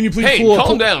mean? can you please Hey, pull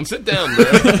calm up? down, sit down, bro.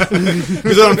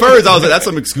 Because on furries, I was like, that's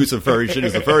some exclusive furry shit.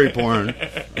 Is the furry porn?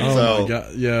 Oh So, my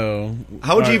god, yo!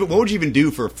 how would you All even? What would you even do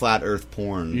for flat Earth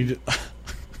porn? You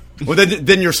Well,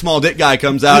 then your small dick guy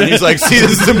comes out and he's like, "See,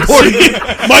 this is important."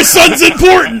 my son's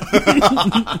important.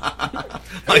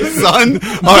 My son.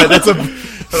 All right, that's a.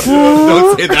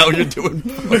 Don't say that when you're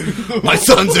doing. My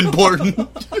son's important.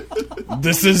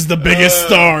 This is the biggest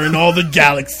star in all the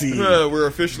galaxy. We're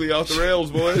officially off the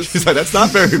rails, boys. He's like, "That's not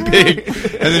very big," and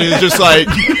then he's just like,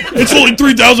 It's only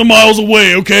 3,000 miles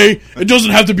away. Okay, it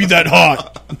doesn't have to be that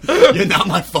hot. "You're not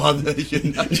my father.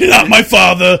 You're not my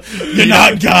father. You're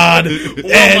not God.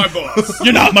 And my boss.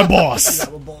 you're not my boss.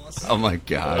 Oh my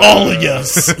god. All of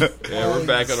us. Yeah, we're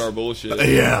back on our bullshit.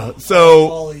 Yeah. So.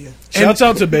 All of you. Shouts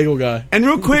out to Bagel Guy. And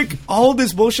real quick, all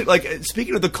this bullshit, like,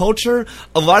 speaking of the culture,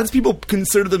 a lot of these people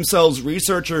consider themselves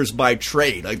researchers by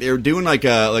trade. Like, they were doing, like,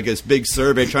 this big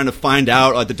survey trying to find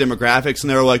out, like, the demographics, and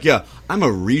they were like, yeah, I'm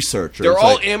a researcher. They're It's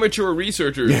all like, amateur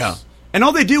researchers. yeah. And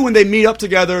all they do when they meet up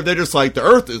together, they're just like, the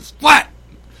Earth is flat.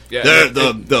 Yeah,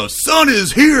 The sun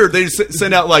is here. They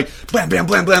send out, like, blam, blam,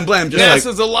 blam, blam, blam. Just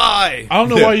like, NASA's a lie. I don't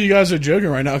know why you guys are joking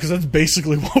right now, because that's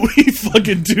basically what we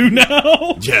fucking do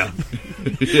now. yeah.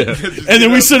 Yeah. And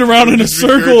then we sit around in a Just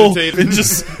circle regurgitate. and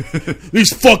just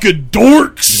these fucking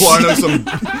dorks. You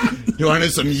want to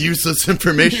know some useless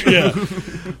information? Yeah.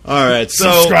 All right,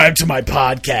 so Subscribe to my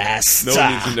podcast. No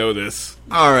one needs to know this.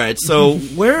 all right, so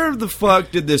where the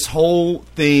fuck did this whole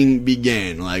thing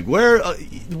begin? Like, where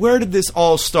did this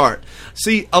all start?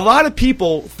 See, a lot of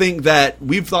people think that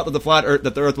we've thought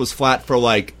that the Earth was flat for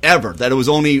like ever. That it was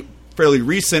only fairly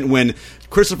recent when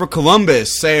Christopher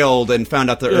Columbus sailed and found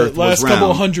out the Earth last was round. couple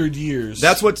 100 years.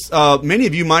 That's what many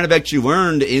of you might have actually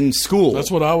learned in school.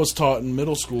 That's what I was taught in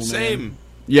middle school, man. Same.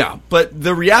 Yeah, but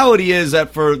the reality is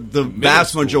that for the vast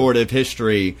school. majority of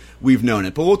history, we've known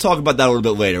it. But we'll talk about that a little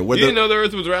bit later. You didn't know the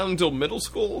Earth was round until middle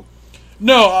school?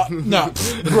 No,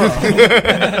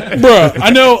 bruh. I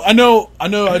know.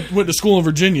 I went to school in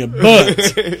Virginia,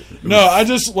 but no, I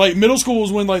just like middle school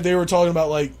was when like they were talking about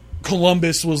like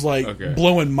Columbus was like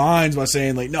blowing minds by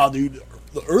saying like, "No, dude,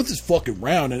 the Earth is fucking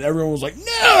round," and everyone was like,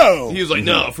 "No." He was like,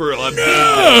 no, for real.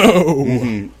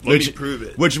 No. Let me prove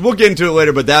it. Which we'll get into it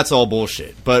later, but that's all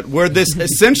bullshit. But where this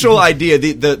essential idea,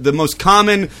 the most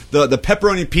common, the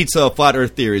pepperoni pizza of flat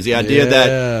Earth theory is the idea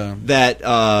that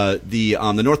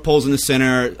the North Pole's in the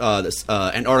center,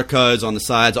 Antarctica is on the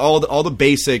sides, all the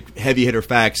basic heavy hitter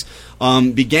facts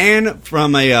began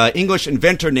from a English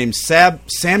inventor named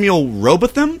Samuel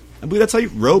Robotham. I believe that's how you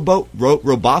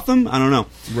Robotham. I don't know.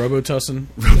 Robotussin.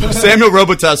 Samuel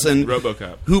Robotussin,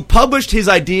 RoboCop. who published his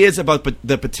ideas about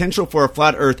the potential for a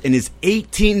flat Earth in his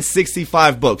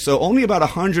 1865 book. So only about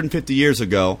 150 years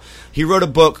ago, he wrote a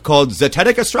book called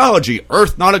Zetetic Astrology: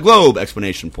 Earth Not a Globe!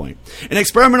 Exclamation point. An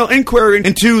experimental inquiry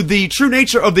into the true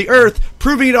nature of the Earth,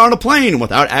 proving it on a plane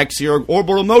without axial or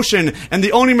orbital motion, and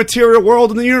the only material world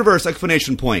in the universe!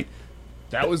 Exclamation point.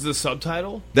 That was the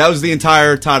subtitle? That was the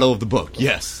entire title of the book.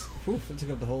 Yes. Oof, that took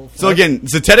up the whole. So again,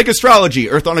 Zetetic Astrology,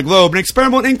 Earth on a Globe, an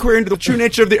experimental inquiry into the true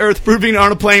nature of the Earth, proving it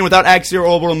on a plane without axial or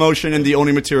orbital motion, and the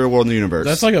only material world in the universe.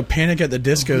 That's like a Panic at the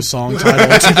Disco song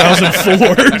title in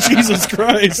 2004. Jesus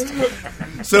Christ.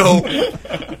 So,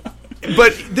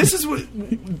 but this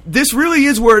really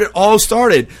is where it all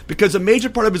started, because a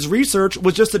major part of his research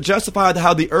was just to justify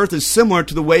how the Earth is similar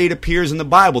to the way it appears in the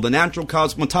Bible, the natural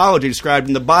cosmology described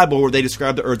in the Bible, where they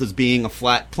describe the Earth as being a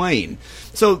flat plane.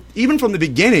 So even from the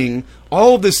beginning,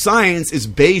 all of this science is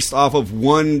based off of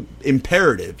one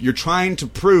imperative. You're trying to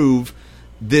prove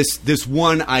this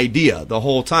one idea the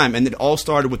whole time, and it all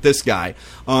started with this guy.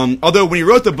 Although when he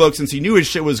wrote the book, since he knew his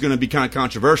shit was going to be kind of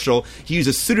controversial, he used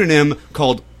a pseudonym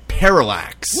called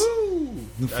Parallax.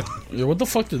 Yeah, what the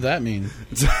fuck did that mean?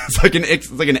 It's like an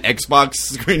Xbox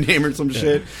screen name or some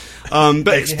shit.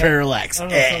 But Parallax. I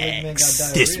don't know if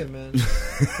something man got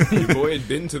diarrhea, man. Your boy had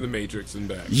been to the Matrix and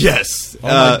back. yes,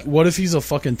 What if he's a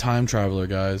fucking time traveler,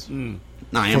 guys? I am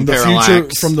From the Parallax. future,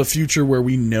 from the future where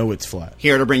we know it's flat.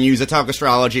 Here to bring you Zetetic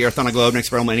Astrology, Earth on a Globe, an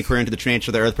experimental inquiry into the true nature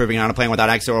of the Earth, proving it on a plane without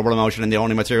axial orbital motion, and the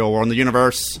only material world in the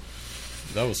universe.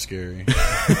 That was scary.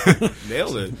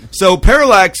 Nailed it. So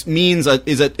parallax means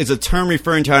is a term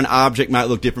referring to how an object might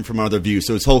look different from another view.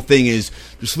 So its whole thing is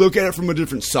just look at it from a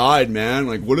different side, man.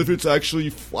 Like, what if it's actually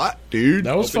flat, dude?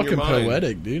 That was Open your fucking mind.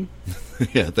 poetic, dude.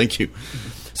 Yeah, thank you.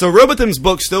 So Robotham's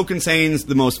book still contains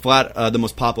the most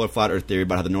popular flat Earth theory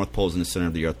about how the North Pole is in the center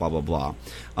of the Earth, blah, blah, blah.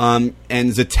 And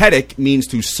zetetic means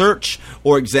to search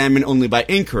or examine only by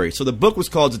inquiry. So the book was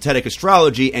called Zetetic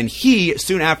Astrology, and he,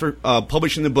 soon after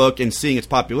publishing the book and seeing its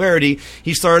popularity,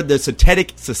 he started the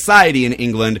Zetetic Society in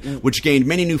England, which gained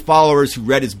many new followers who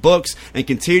read his books and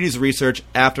continued his research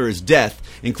after his death,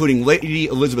 including Lady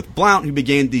Elizabeth Blount, who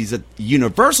began the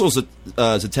Universal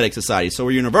Zetetic Society, so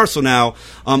we're universal now,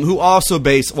 who also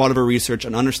based a lot of her research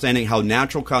on understanding how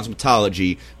natural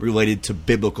cosmetology related to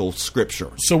biblical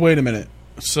scripture. So wait a minute.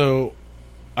 So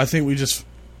I think we just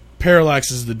Parallax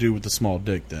is the dude with the small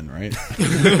dick, then, right?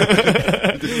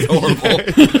 Horrible.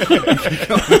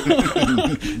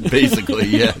 Basically,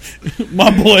 yes. My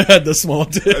boy had the small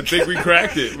dick. I think we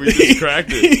cracked it. We just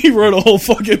cracked it. He wrote a whole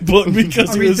fucking book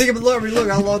because I he mean, was. look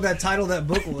how long that title of that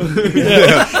book was. The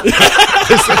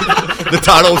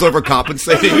title's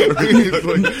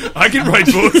overcompensating. I can write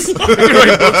books. I can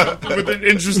write books with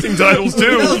interesting titles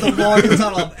That was too. the longest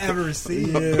title I've ever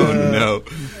seen. Oh, no.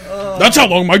 That's how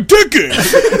long my dick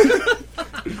is.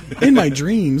 In my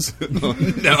dreams.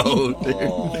 No, dude.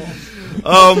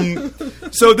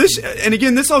 So this, and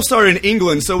again, this all started in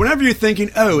England. So whenever you're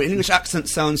thinking, oh, English accent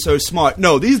sounds so smart,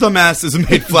 no, these dumbasses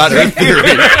made flat Earth theory.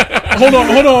 Hold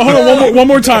on. One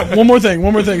more time. One more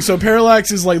thing. So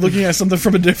Parallax is like looking at something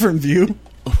from a different view.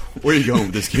 Where are you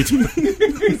going with this, kid?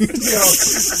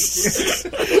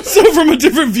 So from a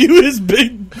different view, his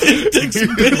big dick's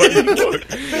big.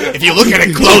 If you look at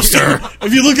it closer,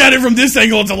 If you look at it from this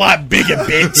angle, it's a lot bigger,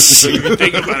 bitch. If you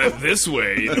think about it this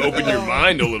way and open your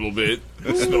mind a little bit,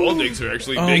 small dicks are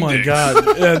actually Oh big my dicks.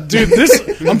 god, dude!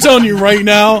 I'm telling you right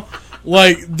now,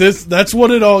 like this—that's what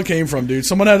it all came from, dude.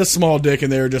 Someone had a small dick,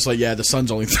 and they were just like, "Yeah, the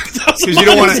sun's only 3,000 because you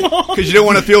don't want miles long." to, because you don't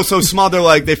want to feel so small. They're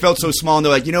like, they felt so small, and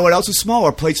they're like, you know what else is small?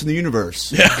 Our place in the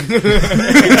universe. Yeah.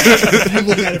 If you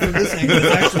look at it from this angle, it's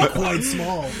actually quite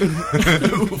small.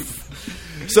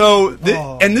 So,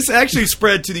 and this actually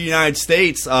spread to the United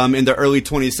States in the early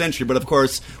 20th century. But of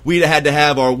course, we had to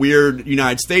have our weird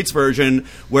United States version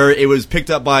where it was picked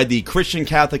up by the Christian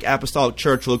Catholic Apostolic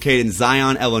Church located in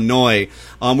Zion, Illinois,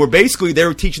 where basically they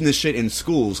were teaching this shit in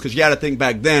schools. Because you had to think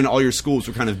back then, all your schools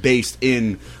were kind of based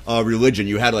in religion.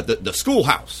 You had like the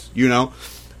schoolhouse, you know?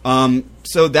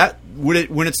 So that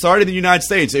when it started in the United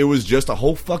States, it was just a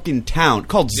whole fucking town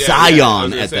called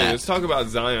Zion at that. Let's talk about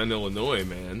Zion, Illinois,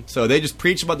 man. So they just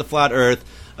preached about the flat Earth.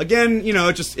 Again, you know,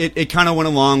 it kind of went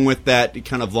along with that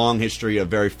kind of long history of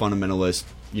very fundamentalist,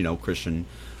 you know, Christian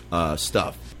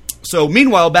stuff. So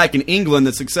meanwhile, back in England,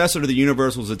 the successor to the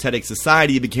Universal Zetetic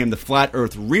Society became the Flat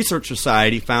Earth Research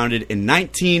Society, founded in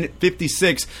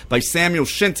 1956 by Samuel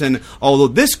Shenton, although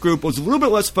this group was a little bit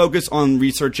less focused on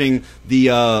researching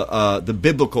the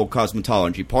biblical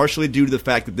cosmology, partially due to the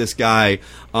fact that this guy,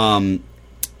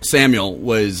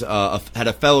 Samuel, had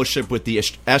a fellowship with the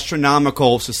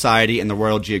Astronomical Society and the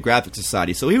Royal Geographic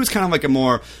Society. So he was kind of like a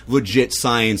more legit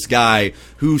science guy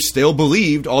who still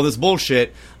believed all this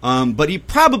bullshit. But he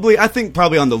probably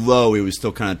on the low, he was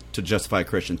still kind of to justify a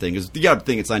Christian thing. Because you got to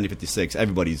think it's 1956.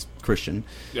 Everybody's Christian.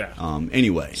 Yeah.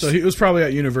 Anyway. So he was probably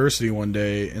at university one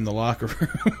day in the locker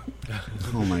room.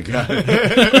 Oh, my God.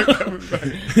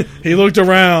 He looked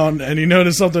around and he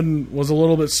noticed something was a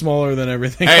little bit smaller than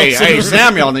everything else. Hey,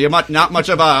 Samuel, you're not much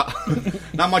of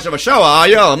a shower, are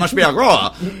you? It must be a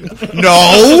grower.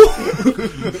 No.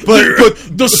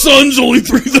 But The sun's only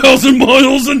 3,000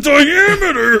 miles in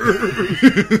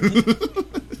diameter.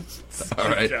 all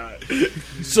right. God.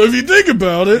 So if you think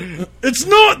about it, it's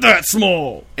not that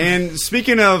small. And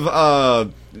speaking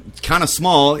of kind of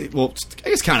small, well, I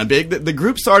guess kind of big, the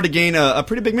group started to gain a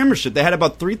pretty big membership. They had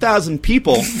about 3,000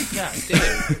 people God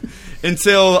damn.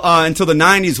 until the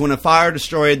 90s when a fire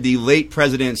destroyed the late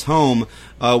president's home,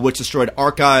 which destroyed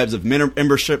archives of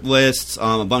membership lists,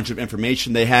 a bunch of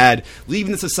information they had,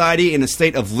 leaving the society in a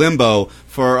state of limbo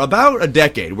for about a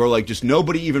decade, where like just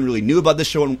nobody even really knew about this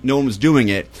show, no one was doing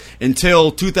it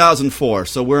until 2004.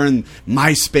 So we're in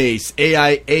MySpace,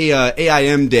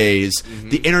 AIM days. Mm-hmm.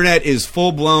 The internet is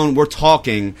full blown. We're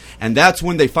talking, and that's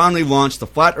when they finally launched the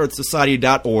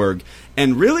FlatEarthSociety.org.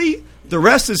 And really, the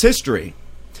rest is history.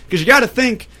 Because you got to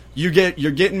think, you're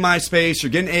getting MySpace, you're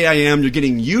getting AIM, you're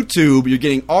getting YouTube, you're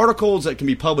getting articles that can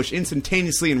be published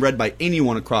instantaneously and read by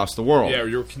anyone across the world. Yeah,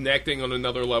 you're connecting on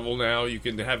another level now. You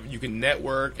can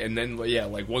network, and then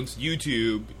like once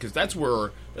YouTube, because that's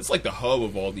like the hub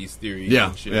of all these theories. Yeah,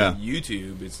 and shit. yeah.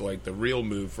 YouTube is like the real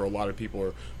move for a lot of people.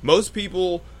 Or most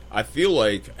people, I feel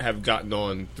like, have gotten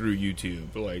on through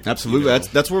YouTube. Like, Absolutely,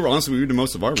 that's where honestly we do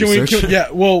most of our Can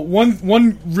research. well,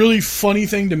 one really funny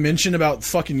thing to mention about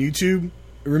fucking YouTube.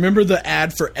 Remember the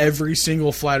ad for every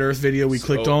single flat Earth video we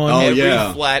clicked on? Oh, every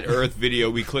yeah. flat Earth video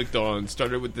we clicked on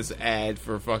started with this ad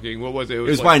for fucking, what was it? It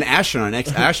was like by an astronaut, an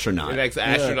ex-astronaut. an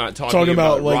ex-astronaut Yeah. talking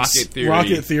about like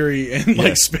rocket theory and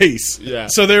like space. Yeah.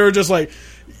 So they were just like,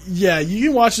 yeah, you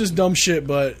can watch this dumb shit,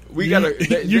 but We you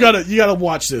gotta- gotta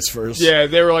watch this first. Yeah,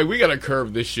 they were like, we gotta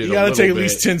curve this shit. You gotta a take at little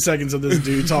least bit. 10 seconds of this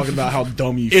dude talking about how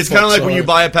dumb you. It's kind of fucks like when you are.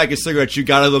 buy a pack of cigarettes, you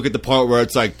got to look at the part where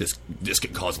it's like this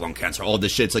can cause lung cancer. All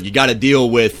this shit. It's like you got to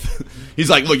deal with. He's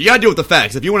like, look, you got to deal with the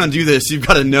facts. If you want to do this, you've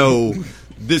got to know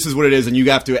this is what it is, and you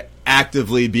have to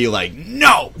actively be like,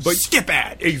 no, but skip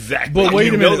ad. Exactly. But wait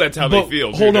you a know minute, that's how but they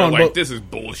feel. Dude. hold They're on, like, but- this is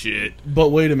bullshit. But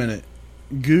wait a minute,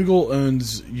 Google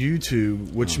owns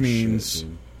YouTube, which means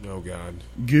Oh god.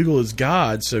 Google is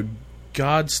God. So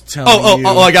God's telling you.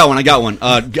 Oh, I got one.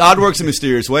 God works in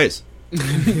mysterious ways.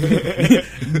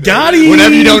 Got him.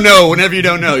 Whenever you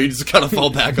don't know, you just gotta fall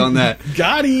back on that.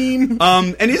 Got him.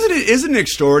 And isn't it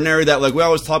extraordinary that like we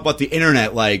always talk about the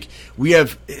internet, like we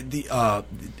have the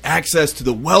access to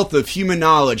the wealth of human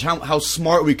knowledge, how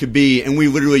smart we could be, and we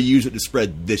literally use it to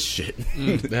spread this shit.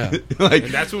 Yeah. Like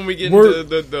And that's when we get We're-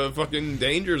 into the fucking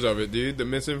dangers of it, dude. The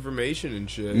misinformation and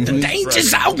shit. The Like, danger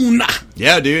spreading- zone.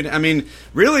 yeah, dude. I mean,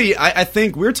 really, I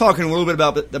think we were talking a little bit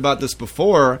about this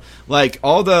before. Like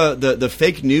all the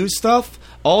fake news stuff,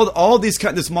 all these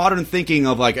this modern thinking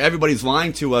of like everybody's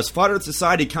lying to us. Flat Earth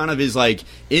Society kind of is like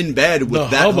in bed with The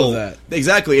that hub of whole. that.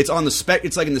 Exactly, it's on the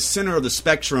It's like in the center of the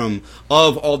spectrum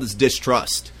of all this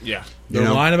distrust. Yeah. They're You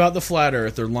know? lying about the flat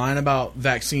Earth. They're lying about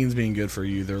vaccines being good for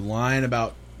you. They're lying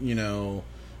about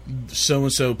so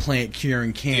and so plant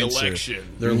curing cancer. election.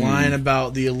 They're lying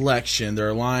about the election.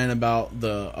 They're lying about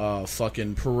the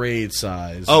fucking parade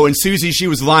size. Oh, and Susie, she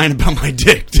was lying about my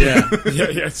dick. Too. yeah.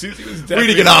 Yeah. Susie was we need definitely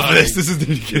to get off of lying. this. This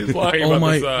is She was lying Oh about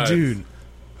my the size. dude.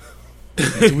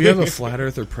 Do we have a flat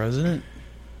earther president?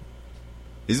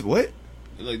 Is it what?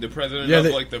 Like the president Yeah, of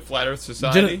they- like the Flat Earth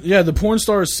Society. Yeah, the porn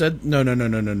star said no.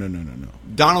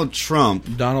 Donald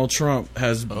Trump. Donald Trump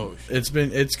has. Oh, shit.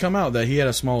 It's come out that he had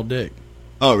a small dick,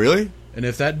 Oh, really? and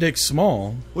if that dick's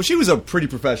small, Well, she was a pretty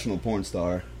professional porn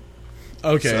star.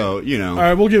 okay. So you know. All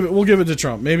right, we'll give it to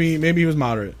Trump. Maybe he was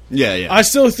moderate. Yeah. I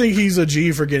still think he's a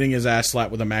G for getting his ass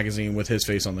slapped with a magazine with his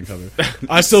face on the cover.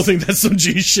 I still think that's some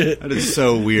G shit. That is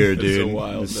so weird, That's dude. so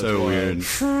wild. It's That's so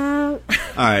wild. weird.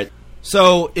 All right.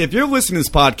 So, if you're listening to this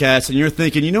podcast and you're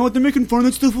thinking, you know what, they're making fun of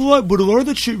that stuff a lot, but a lot of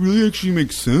that shit really actually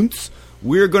makes sense,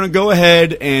 we're going to go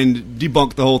ahead and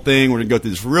debunk the whole thing. We're going to go through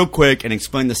this real quick and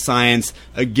explain the science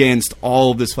against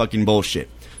all of this fucking bullshit.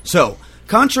 So,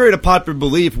 contrary to popular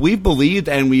belief, we've believed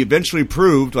and we eventually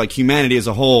proved, like humanity as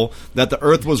a whole, that the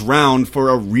Earth was round for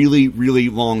a really, really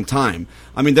long time.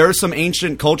 I mean, there are some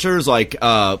ancient cultures, like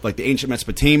the ancient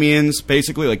Mesopotamians,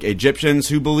 basically, like Egyptians,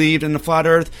 who believed in the flat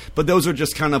Earth, but those are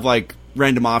just kind of like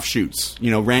random offshoots,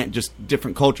 just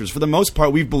different cultures. For the most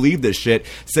part, we've believed this shit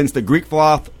since the Greek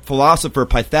philosopher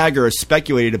Pythagoras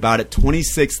speculated about it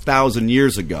 26,000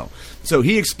 years ago. So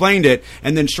he explained it,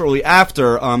 and then shortly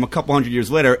after, a couple hundred years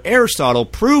later, Aristotle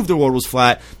proved the world was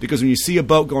flat because when you see a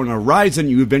boat going on a horizon,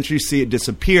 you eventually see it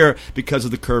disappear because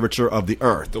of the curvature of the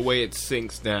Earth. The way it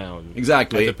sinks down.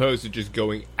 Exactly. As opposed to just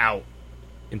going out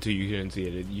until you can see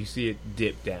it. You see it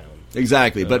dip down.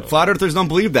 Exactly, but flat earthers don't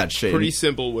believe that shit. Pretty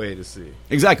simple way to see.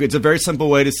 Exactly, it's a very simple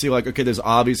way to see, like, okay, there's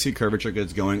obviously curvature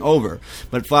that's going over.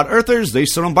 But flat earthers, they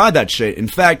still don't buy that shit. In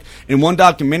fact, in one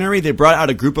documentary, they brought out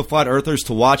a group of flat earthers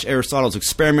to watch Aristotle's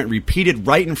experiment repeated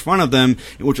right in front of them,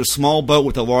 in which a small boat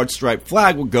with a large striped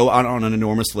flag would go out on an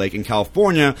enormous lake in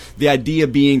California. The idea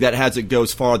being that as it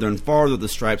goes farther and farther, the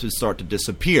stripes would start to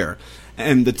disappear.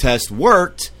 And the test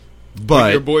worked,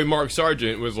 but Your boy Mark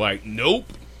Sargent was like, nope.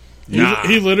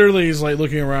 He literally is like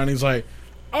looking around. He's like,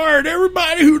 "All right,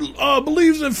 everybody who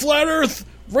believes in flat Earth,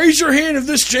 raise your hand if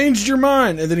this changed your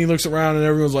mind." And then he looks around and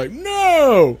everyone's like,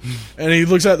 "No!" And he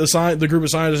looks at the group of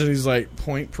scientists and he's like,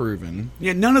 "Point proven."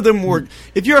 yeah, none of them were.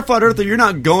 If you're a flat earther, you're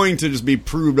not going to just be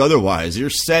proved otherwise. You're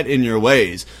set in your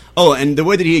ways. Oh, and the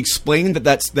way that he explained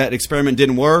that experiment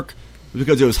didn't work was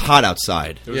because it was hot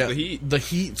outside. It was the heat. The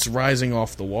heat's rising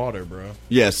off the water, bro.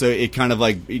 Yeah, so it kind of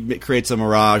like it creates a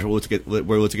mirage where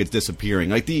it gets disappearing.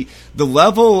 Like the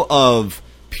level of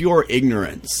pure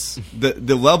ignorance.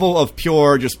 The level of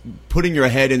pure just putting your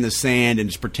head in the sand and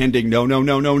just pretending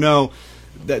no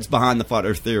that's behind the flat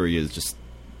Earth theory is just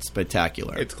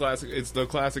spectacular. It's classic. It's the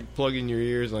classic plug in your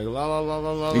ears like la la la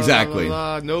la la. Exactly. La,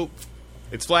 la, la. Nope.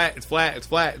 It's flat. It's flat. It's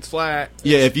flat. It's flat.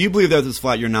 Yeah, if you believe the Earth is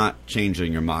flat, you're not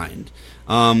changing your mind.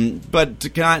 But to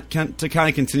kind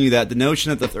of continue that, the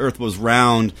notion that the Earth was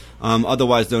round,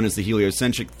 otherwise known as the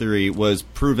heliocentric theory, was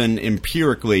proven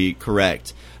empirically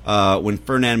correct when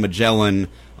Ferdinand Magellan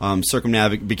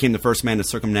became the first man to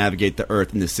circumnavigate the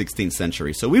Earth in the 16th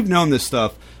century. So we've known this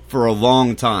stuff for a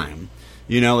long time.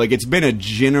 It's been a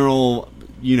general,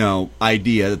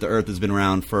 idea that the Earth has been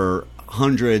around for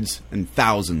hundreds and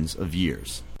thousands of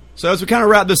years. So as we kind of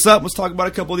wrap this up, let's talk about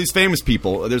a couple of these famous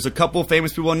people. There's a couple of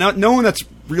famous people, no one that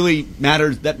really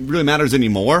matters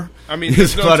anymore. I mean,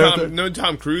 there's no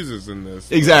Tom Cruise is in this.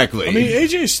 Exactly. I mean,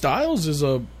 AJ Styles is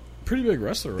a pretty big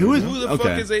wrestler. Right? Who the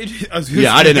fuck is AJ?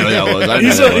 Yeah, I didn't know who that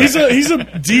was. He's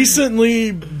a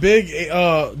decently big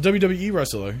WWE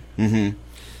wrestler. Mm-hmm.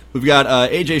 We've got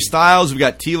AJ Styles. We've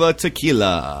got Tila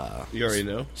Tequila. You already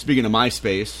know. Speaking of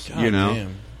MySpace, God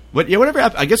damn. But yeah, whatever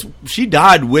happened, I guess she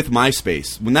died with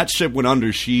MySpace. When that ship went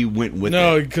under, she went with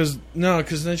it. Because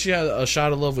then she had a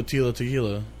shot of love with Tila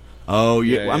Tequila. Oh,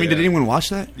 yeah. I mean, did anyone watch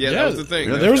that? Yeah, that was the thing.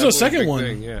 Yeah, there was a second one.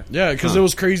 Thing, yeah, because it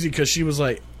was crazy because she was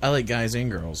like, I like guys and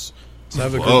girls. So I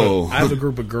have a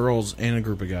group of girls and a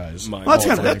group of guys. Well, that's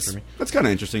kind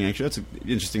of interesting, actually. That's an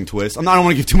interesting twist. I don't want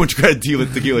to give too much credit to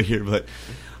Tila Tequila here, but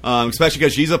especially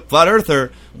because she's a flat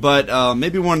earther. But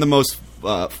maybe one of the most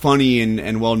funny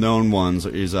and well-known ones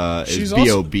is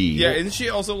B.O.B. Yeah, isn't she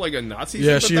also like a Nazi?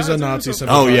 Yeah, she's a Nazi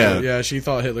sympathizer. Oh, yeah. Yeah, she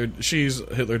thought Hitler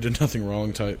did nothing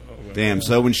wrong type. Damn,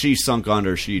 so when she sunk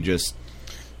under, she just...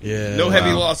 Yeah. No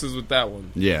heavy losses with that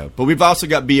one. Yeah, but we've also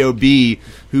got B.O.B.,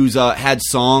 who's had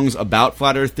songs about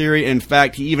flat Earth theory. In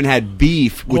fact, he even had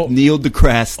beef with Neil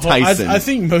deGrasse Tyson. I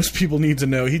think most people need to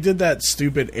know he did that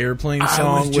stupid airplane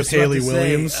song with Haley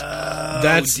Williams.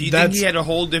 Do you think he had a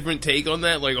whole different take on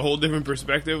that, like a whole different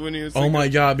perspective when he was? Oh my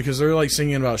god! Because they're like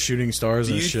singing about shooting stars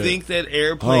and shit. Do you think that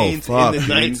airplanes in the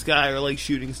night sky are like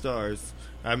shooting stars?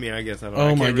 I mean, I guess I don't know.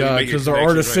 Oh my god! Because they're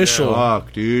artificial.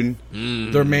 Fuck, dude.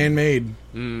 They're man-made.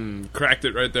 Cracked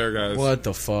it right there, guys. What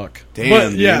the fuck? Damn, but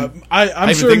dude. yeah,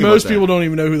 I'm sure most people don't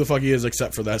even know who the fuck he is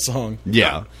except for that song.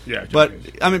 Yeah. Yeah. But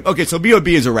I mean, okay, so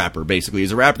B.O.B. is a rapper basically.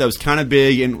 He's a rapper that was kind of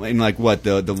big in like what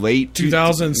the late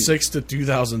 2006 to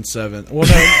 2007. Well,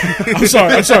 no,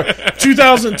 I'm sorry.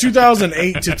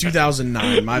 2008 to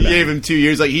 2009. My bad. Gave him 2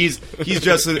 years. Like he's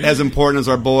just as important as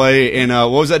our boy in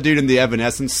what was that dude in the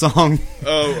Evanescence song?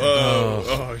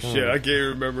 Oh shit! I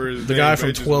can't remember his the name. guy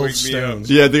from 12 Stones.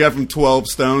 Yeah, the guy from 12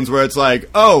 Stones, where it's like,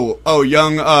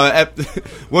 young,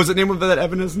 what was the name of that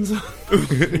Evanescence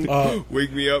song?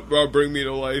 Wake me up, bro, bring me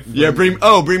to life. Yeah, bring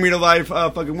me to life.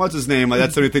 Fucking what's his name? Like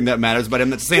that's the only thing that matters. But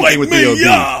that's the same thing with B.O.B.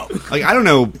 Like I don't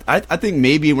know. I think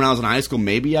maybe when I was in high school,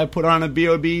 maybe I put on a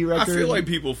B.O.B. record. I feel like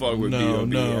people fuck with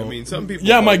B.O.B. No. I mean, some people.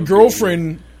 Yeah, fuck my with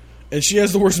girlfriend. And she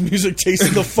has the worst music taste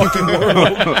in the fucking world.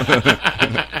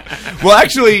 Well,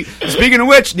 actually, speaking of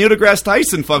which, Neil deGrasse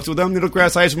Tyson fucks with them. Neil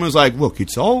deGrasse Tyson was like, look,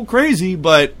 it's all crazy,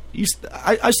 but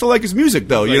I still like his music,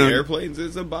 though. Like you know, airplanes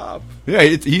is a bop. Yeah,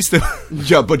 he's still...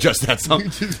 yeah, but just that song.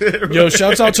 Yo,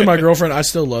 shouts out to my girlfriend. I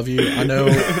still love you. I know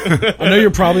you're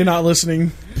probably not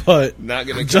listening, but not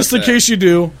gonna just in case you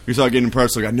do. You start getting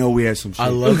personal. Like, I know we had some shit. I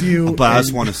love you. But I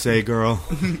just want to say, girl...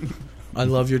 I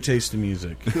love your taste in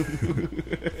music.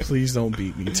 Please don't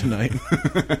beat me tonight.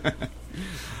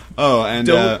 And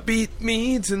don't beat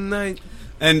me tonight.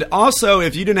 And also,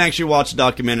 if you didn't actually watch the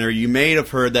documentary, you may have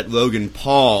heard that Logan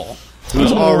Paul,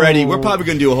 who's already... We're probably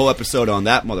going to do a whole episode on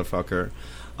that motherfucker.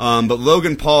 But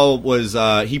Logan Paul was...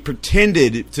 he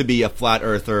pretended to be a flat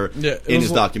earther in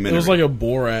his documentary. It was like a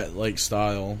Borat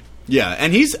style. Yeah,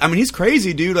 and he's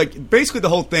crazy, dude. Like, basically the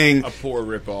whole thing... A poor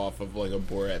ripoff of, like, a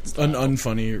Borat style. An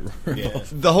unfunny ripoff. Yeah.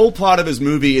 The whole plot of his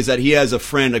movie is that he has a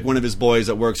friend, like one of his boys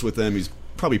that works with him. He's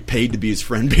probably paid to be his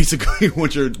friend, basically,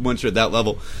 once you're at that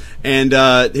level. And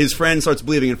his friend starts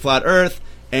believing in flat Earth,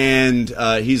 and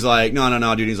he's like,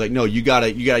 no, dude. He's like, no, you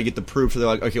gotta get the proof. So they're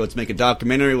like, okay, let's make a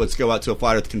documentary. Let's go out to a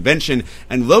flat Earth convention.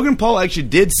 And Logan Paul actually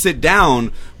did sit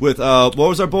down with what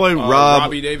was our boy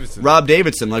Robbie Davidson. Rob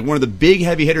Davidson, like one of the big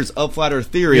heavy hitters of flat Earth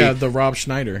theory. Yeah, the Rob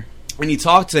Schneider. And he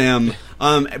talked to him,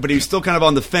 but he was still kind of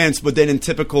on the fence. But then in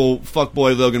typical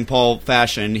fuckboy Logan Paul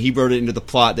fashion, he wrote it into the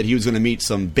plot that he was going to meet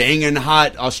some banging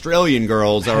hot Australian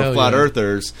girls that were flat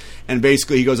earthers. And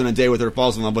basically he goes on a date with her,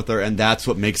 falls in love with her, and that's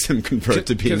what makes him convert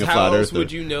to being a flat earther. How else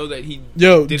would you know that he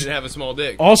didn't have a small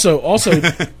dick? Also,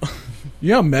 You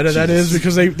know how meta that is?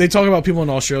 Because they talk about people in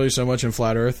Australia so much in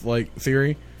flat Earth like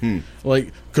theory.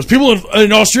 Like, because people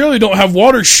in Australia don't have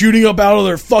water shooting up out of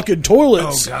their fucking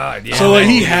toilets. Oh God! Yeah. So like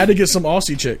he had to get some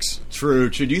Aussie chicks. True.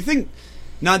 Do you think?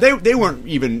 No, they weren't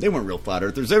real flat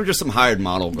earthers. They were just some hired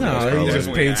model. No, he just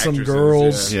Definitely paid some actresses,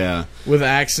 girls yeah. with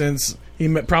accents. He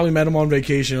probably met him on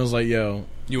vacation. and was like, "Yo,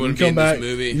 You want to can be in come back?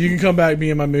 this movie? You can come back, be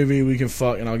in my movie. We can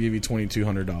fuck, and I'll give you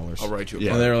 $2,200." I'll write you. A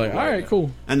Yeah. And they were like, "All right, cool."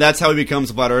 And that's how he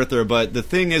becomes a flat earther. But the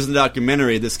thing is, in the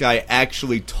documentary, this guy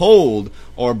actually told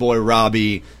our boy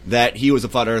Robbie that he was a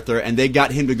flat earther, and they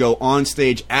got him to go on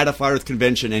stage at a flat earth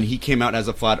convention, and he came out as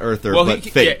a flat earther, Well, but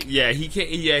fake.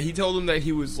 he told him that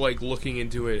he was like looking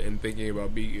into it and thinking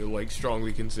about being like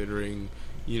strongly considering,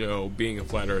 being a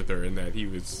flat earther, and that he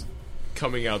was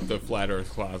coming out the flat Earth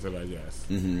closet, I guess.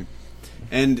 Mm-hmm.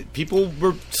 And people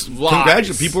were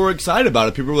congratulating. People were excited about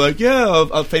it. People were like, "Yeah,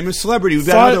 a famous celebrity. We've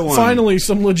got another one." Finally,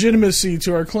 some legitimacy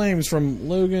to our claims from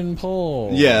Logan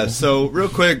Paul. Yeah. So real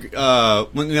quick,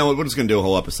 we're just gonna do a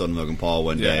whole episode on Logan Paul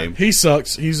one day. He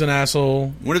sucks. He's an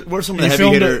asshole. What are some of the heavy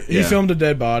hitter? He filmed a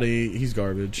dead body. He's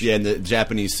garbage. Yeah, in the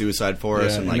Japanese suicide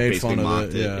forest, and like made basically fun of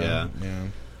mocked it. Yeah.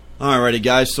 Alrighty,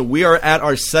 guys. So we are at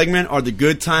our segment. Are the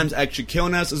good times actually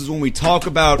killing us? This is when we talk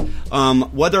about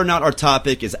whether or not our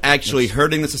topic is actually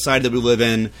hurting the society that we live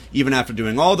in, even after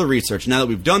doing all the research. Now that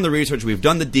we've done the research, we've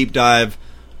done the deep dive,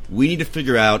 we need to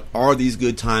figure out, are these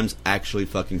good times actually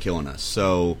fucking killing us?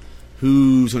 So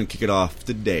who's going to kick it off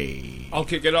today? I'll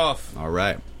kick it off. All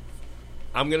right.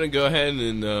 I'm going to go ahead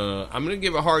and I'm going to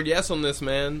give a hard yes on this,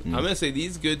 man. I'm going to say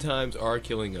these good times are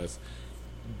killing us.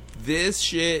 This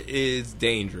shit is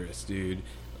dangerous, dude.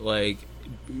 Like,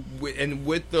 and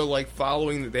with the like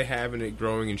following that they have and it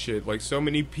growing and shit, like so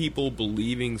many people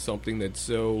believing something that's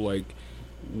so like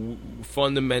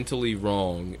fundamentally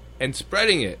wrong and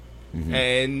spreading it,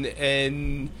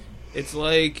 and it's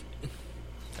like,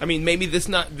 I mean, maybe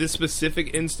not this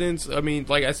specific instance. I mean,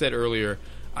 like I said earlier,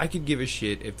 I could give a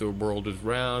shit if the world is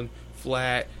round,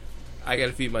 flat. I got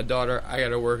to feed my daughter. I got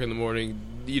to work in the morning.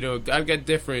 I've got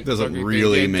different. Doesn't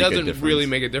really make a difference. It doesn't really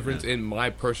make a difference in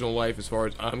my personal life as far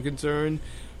as I'm concerned.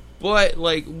 But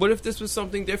like, what if this was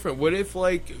something different? What if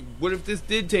this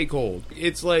did take hold?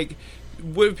 It's like,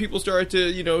 what if people started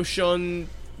to shun?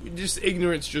 Just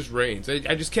ignorance just reigns.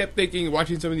 I just kept thinking,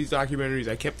 watching some of these documentaries,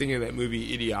 I kept thinking of that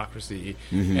movie Idiocracy,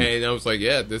 and I was like,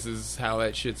 yeah, this is how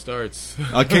that shit starts.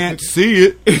 I can't see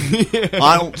it.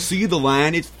 I don't see the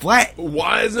line. It's flat.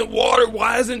 Why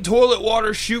isn't toilet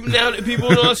water shooting out at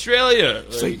people in Australia?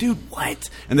 It's like, dude, what?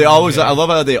 And they always, I love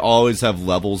how they always have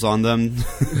levels on them.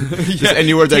 Just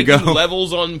anywhere they go.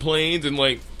 Levels on planes and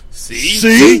like,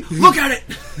 See? Look at it.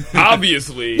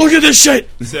 Obviously. Look at this shit.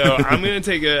 So I'm gonna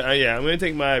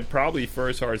take my probably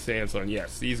first hard stance on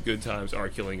yes, these good times are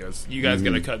killing us. You guys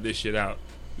gotta cut this shit out.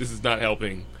 This is not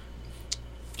helping.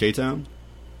 K-Town?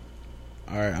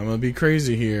 All right, I'm gonna be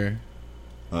crazy here.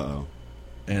 Uh-oh.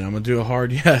 And I'm gonna do a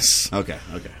hard yes. Okay.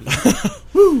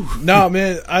 No,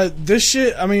 man, this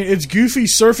shit, I mean, it's goofy.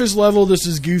 Surface level, this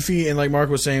is goofy. And like Mark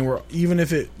was saying, even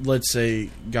if it, let's say,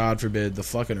 God forbid, the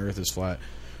fucking earth is flat,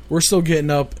 we're still getting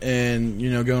up and,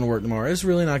 going to work tomorrow. It's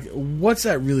really not, what's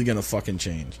that really going to fucking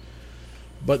change?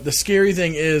 But the scary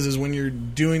thing is when you're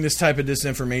doing this type of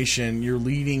disinformation,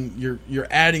 you're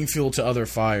adding fuel to other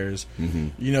fires.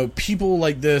 People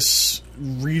like this,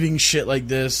 reading shit like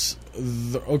this,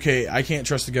 okay, I can't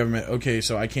trust the government. Okay,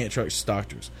 so I can't trust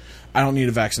doctors. I don't need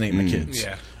to vaccinate my kids.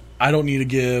 Yeah. I don't need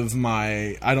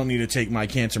to take my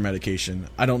cancer medication.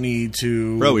 I don't need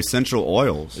to. Bro, essential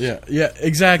oils. Yeah,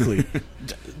 exactly.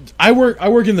 I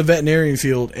work in the veterinarian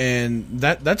field, and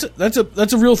that's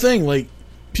a real thing. Like,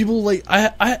 people like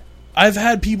I've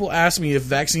had people ask me if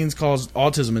vaccines cause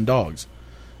autism in dogs.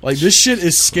 Like, this shit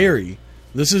is scary.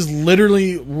 This is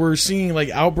literally, we're seeing like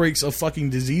outbreaks of fucking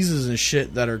diseases and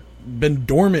shit that are been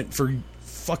dormant for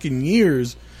fucking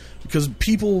years because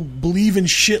people believe in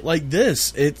shit like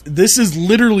this. This is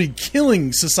literally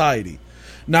killing society.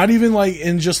 Not even like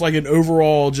in just like an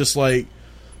overall just like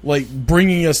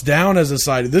bringing us down as a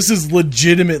society. This is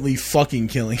legitimately fucking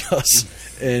killing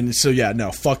us. And so yeah,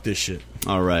 no, fuck this shit.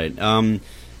 All right.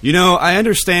 I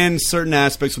understand certain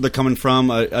aspects where they're coming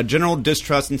from. A general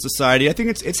distrust in society. I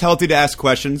think it's healthy to ask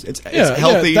questions. It's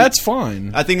healthy. Yeah, that's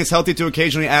fine. I think it's healthy to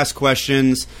occasionally ask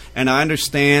questions. And I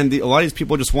understand a lot of these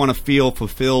people just want to feel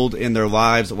fulfilled in their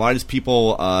lives. A lot of these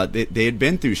people, they had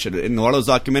been through shit. And a lot of those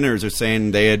documentaries are saying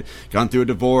they had gone through a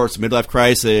divorce, midlife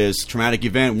crisis, traumatic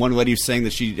event. One lady was saying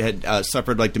that she had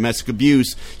suffered like domestic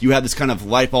abuse. You have this kind of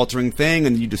life-altering thing,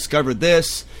 and you discover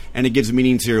this, and it gives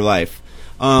meaning to your life.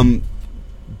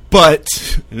 but,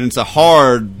 and it's a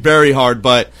hard, very hard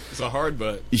but. It's a hard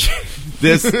but.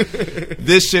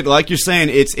 This shit, like you're saying,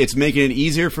 it's making it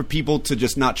easier for people to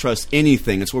just not trust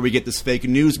anything. That's where we get this fake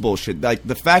news bullshit. Like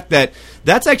the fact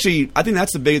that's actually, I think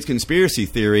that's the biggest conspiracy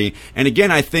theory. And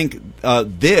again, I think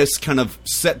this kind of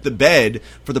set the bed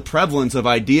for the prevalence of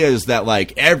ideas that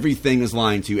like everything is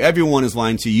lying to you, everyone is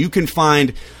lying to you. You can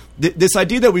find this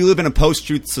idea that we live in a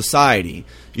post-truth society,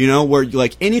 you know, where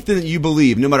like anything that you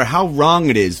believe, no matter how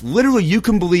wrong it is, literally you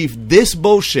can believe this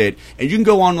bullshit and you can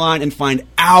go online and find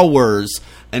hours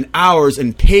and hours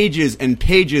and pages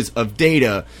of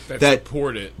data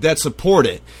that support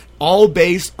it. All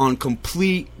based on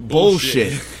complete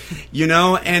bullshit. You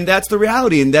know, and that's the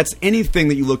reality, and that's anything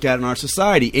that you look at in our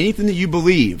society, anything that you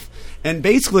believe. And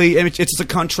basically, it's a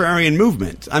contrarian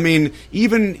movement. I mean, they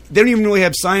don't even really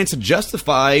have science to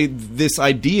justify this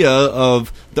idea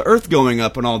of the Earth going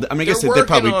up and all that. I mean, I guess they're they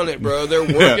probably working on it, bro. They're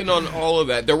working on all of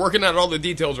that. They're working out all the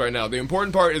details right now. The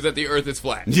important part is that the Earth is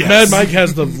flat. Yes. Mad Mike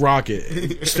has the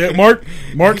rocket.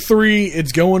 Mark 3,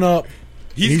 it's going up.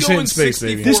 He's going space, 64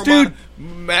 baby. This dude,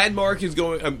 Mad Mark is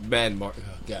going. Mad Mark.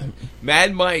 Oh, God.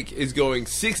 Mad Mike is going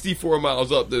 64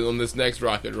 miles up on this next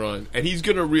rocket run, and he's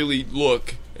gonna really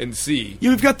look and see.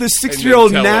 Yeah, we've got this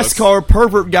 60-year-old NASCAR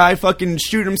pervert guy fucking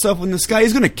shooting himself in the sky.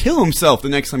 He's gonna kill himself the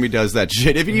next time he does that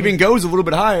shit. If it even goes a little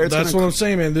bit higher, that's what I'm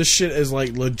saying, man. This shit is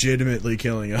like legitimately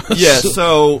killing us. Yeah.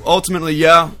 So ultimately,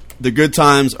 yeah, the good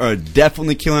times are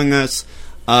definitely killing us.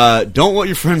 Don't let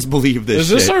your friends believe this. Is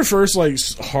this our first like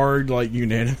hard like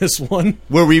unanimous one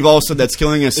where we've all said that's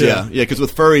killing us? Yeah. Because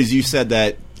with furries, you said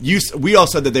that we all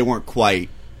said that they weren't quite.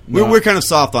 No. We're kind of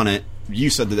soft on it. You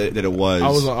said that it was.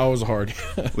 I was hard.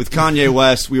 With Kanye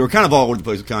West, we were kind of all over the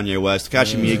place with Kanye West.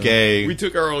 Takashi Miike. We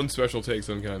took our own special takes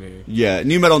on Kanye. Yeah,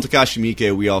 New Metal and Takashi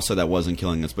Miike, we all said that wasn't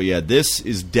killing us. But yeah, this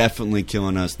is definitely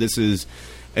killing us. This is...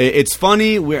 It's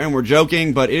funny, we're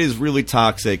joking, but it is really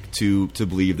toxic to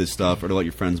believe this stuff or to let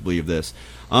your friends believe this.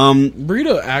 Read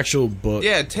an actual book.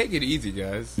 Yeah, take it easy,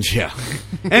 guys. Yeah.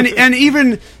 and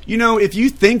even, you know, if you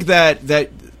think that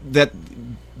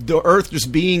the Earth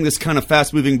just being this kind of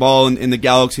fast-moving ball in the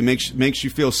galaxy makes you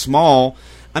feel small,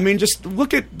 I mean, just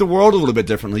look at the world a little bit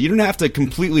differently. You don't have to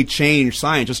completely change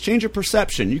science. Just change your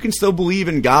perception. You can still believe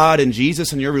in God and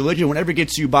Jesus and your religion. Whatever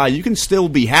gets you by, you can still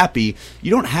be happy.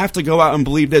 You don't have to go out and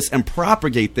believe this and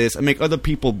propagate this and make other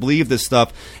people believe this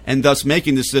stuff, and thus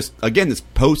making this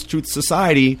post-truth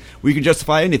society where you can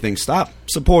justify anything. Stop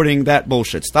supporting that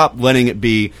bullshit. Stop letting it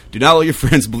be. Do not let your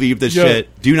friends believe this shit.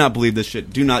 Do not believe this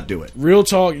shit. Do not do it. Real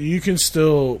talk, you can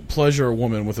still pleasure a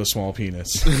woman with a small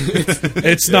penis.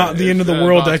 It's not the end of the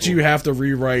world that you have to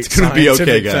rewrite. It's gonna be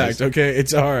okay, guys. Fact, okay,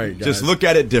 it's all right, guys. Just look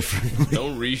at it differently.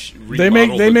 Don't they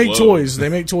make toys. They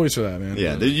make toys for that, man.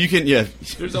 Yeah, you can. Yeah,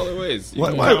 there's other ways. You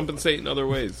can compensate in other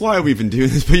ways. Why are we even doing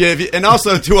this? But yeah, and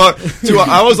also to our,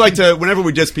 I always like to, whenever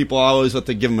we diss people, I always like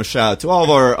to give them a shout out to all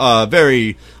of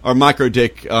our micro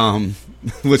dick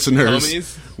listeners.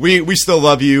 Homies. We still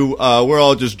love you. We're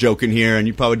all just joking here, and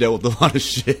you probably dealt with a lot of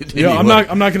shit. Yeah, anyway.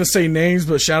 I'm not going to say names,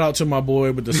 but shout out to my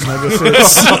boy with the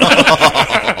Snuggafits.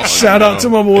 Shout out to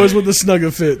my boys with the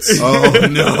Snuggafits. Oh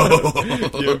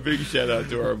no! Yeah, big shout out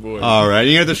to our boys. All right,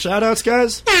 any other shout outs,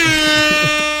 guys?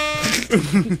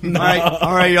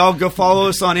 All right, y'all go follow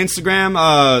us on Instagram.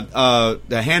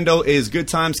 The handle is Good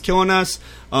Times Killing Us.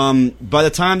 By the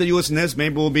time that you listen to this,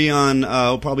 maybe we'll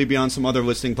probably be on some other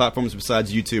listening platforms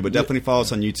besides YouTube, but definitely follow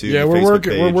us on YouTube. Yeah,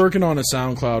 we're working on a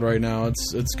SoundCloud right now.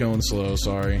 It's going slow.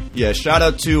 Sorry. Yeah, shout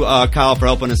out to Kyle for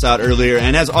helping us out earlier,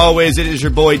 and as always, it is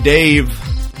your boy Dave,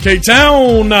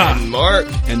 K-Town, and Mark,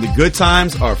 and the good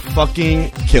times are fucking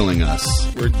killing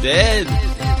us. We're dead.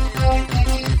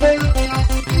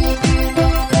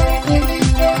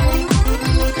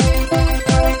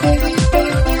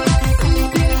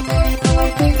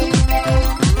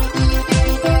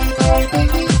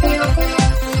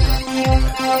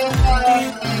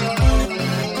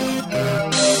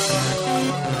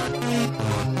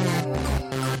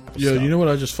 Yo, you know what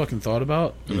I just fucking thought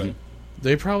about? Mm-hmm.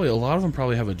 A lot of them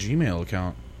probably have a Gmail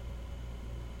account.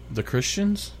 The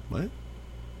Christians? What?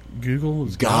 Google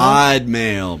is God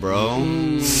mail, bro.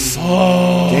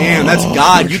 Fuck. Damn, that's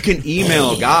God. You can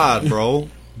email God, bro.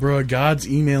 Bro, God's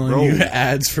emailing you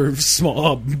ads for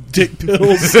small dick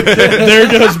pills. There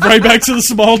it goes, right back to the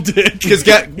small dick.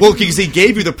 Because he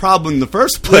gave you the problem in the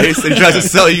first place, and he tries to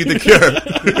sell you the cure.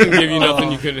 Give you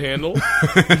nothing you couldn't handle.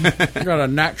 I got a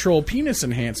natural penis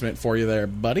enhancement for you there,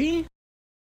 buddy.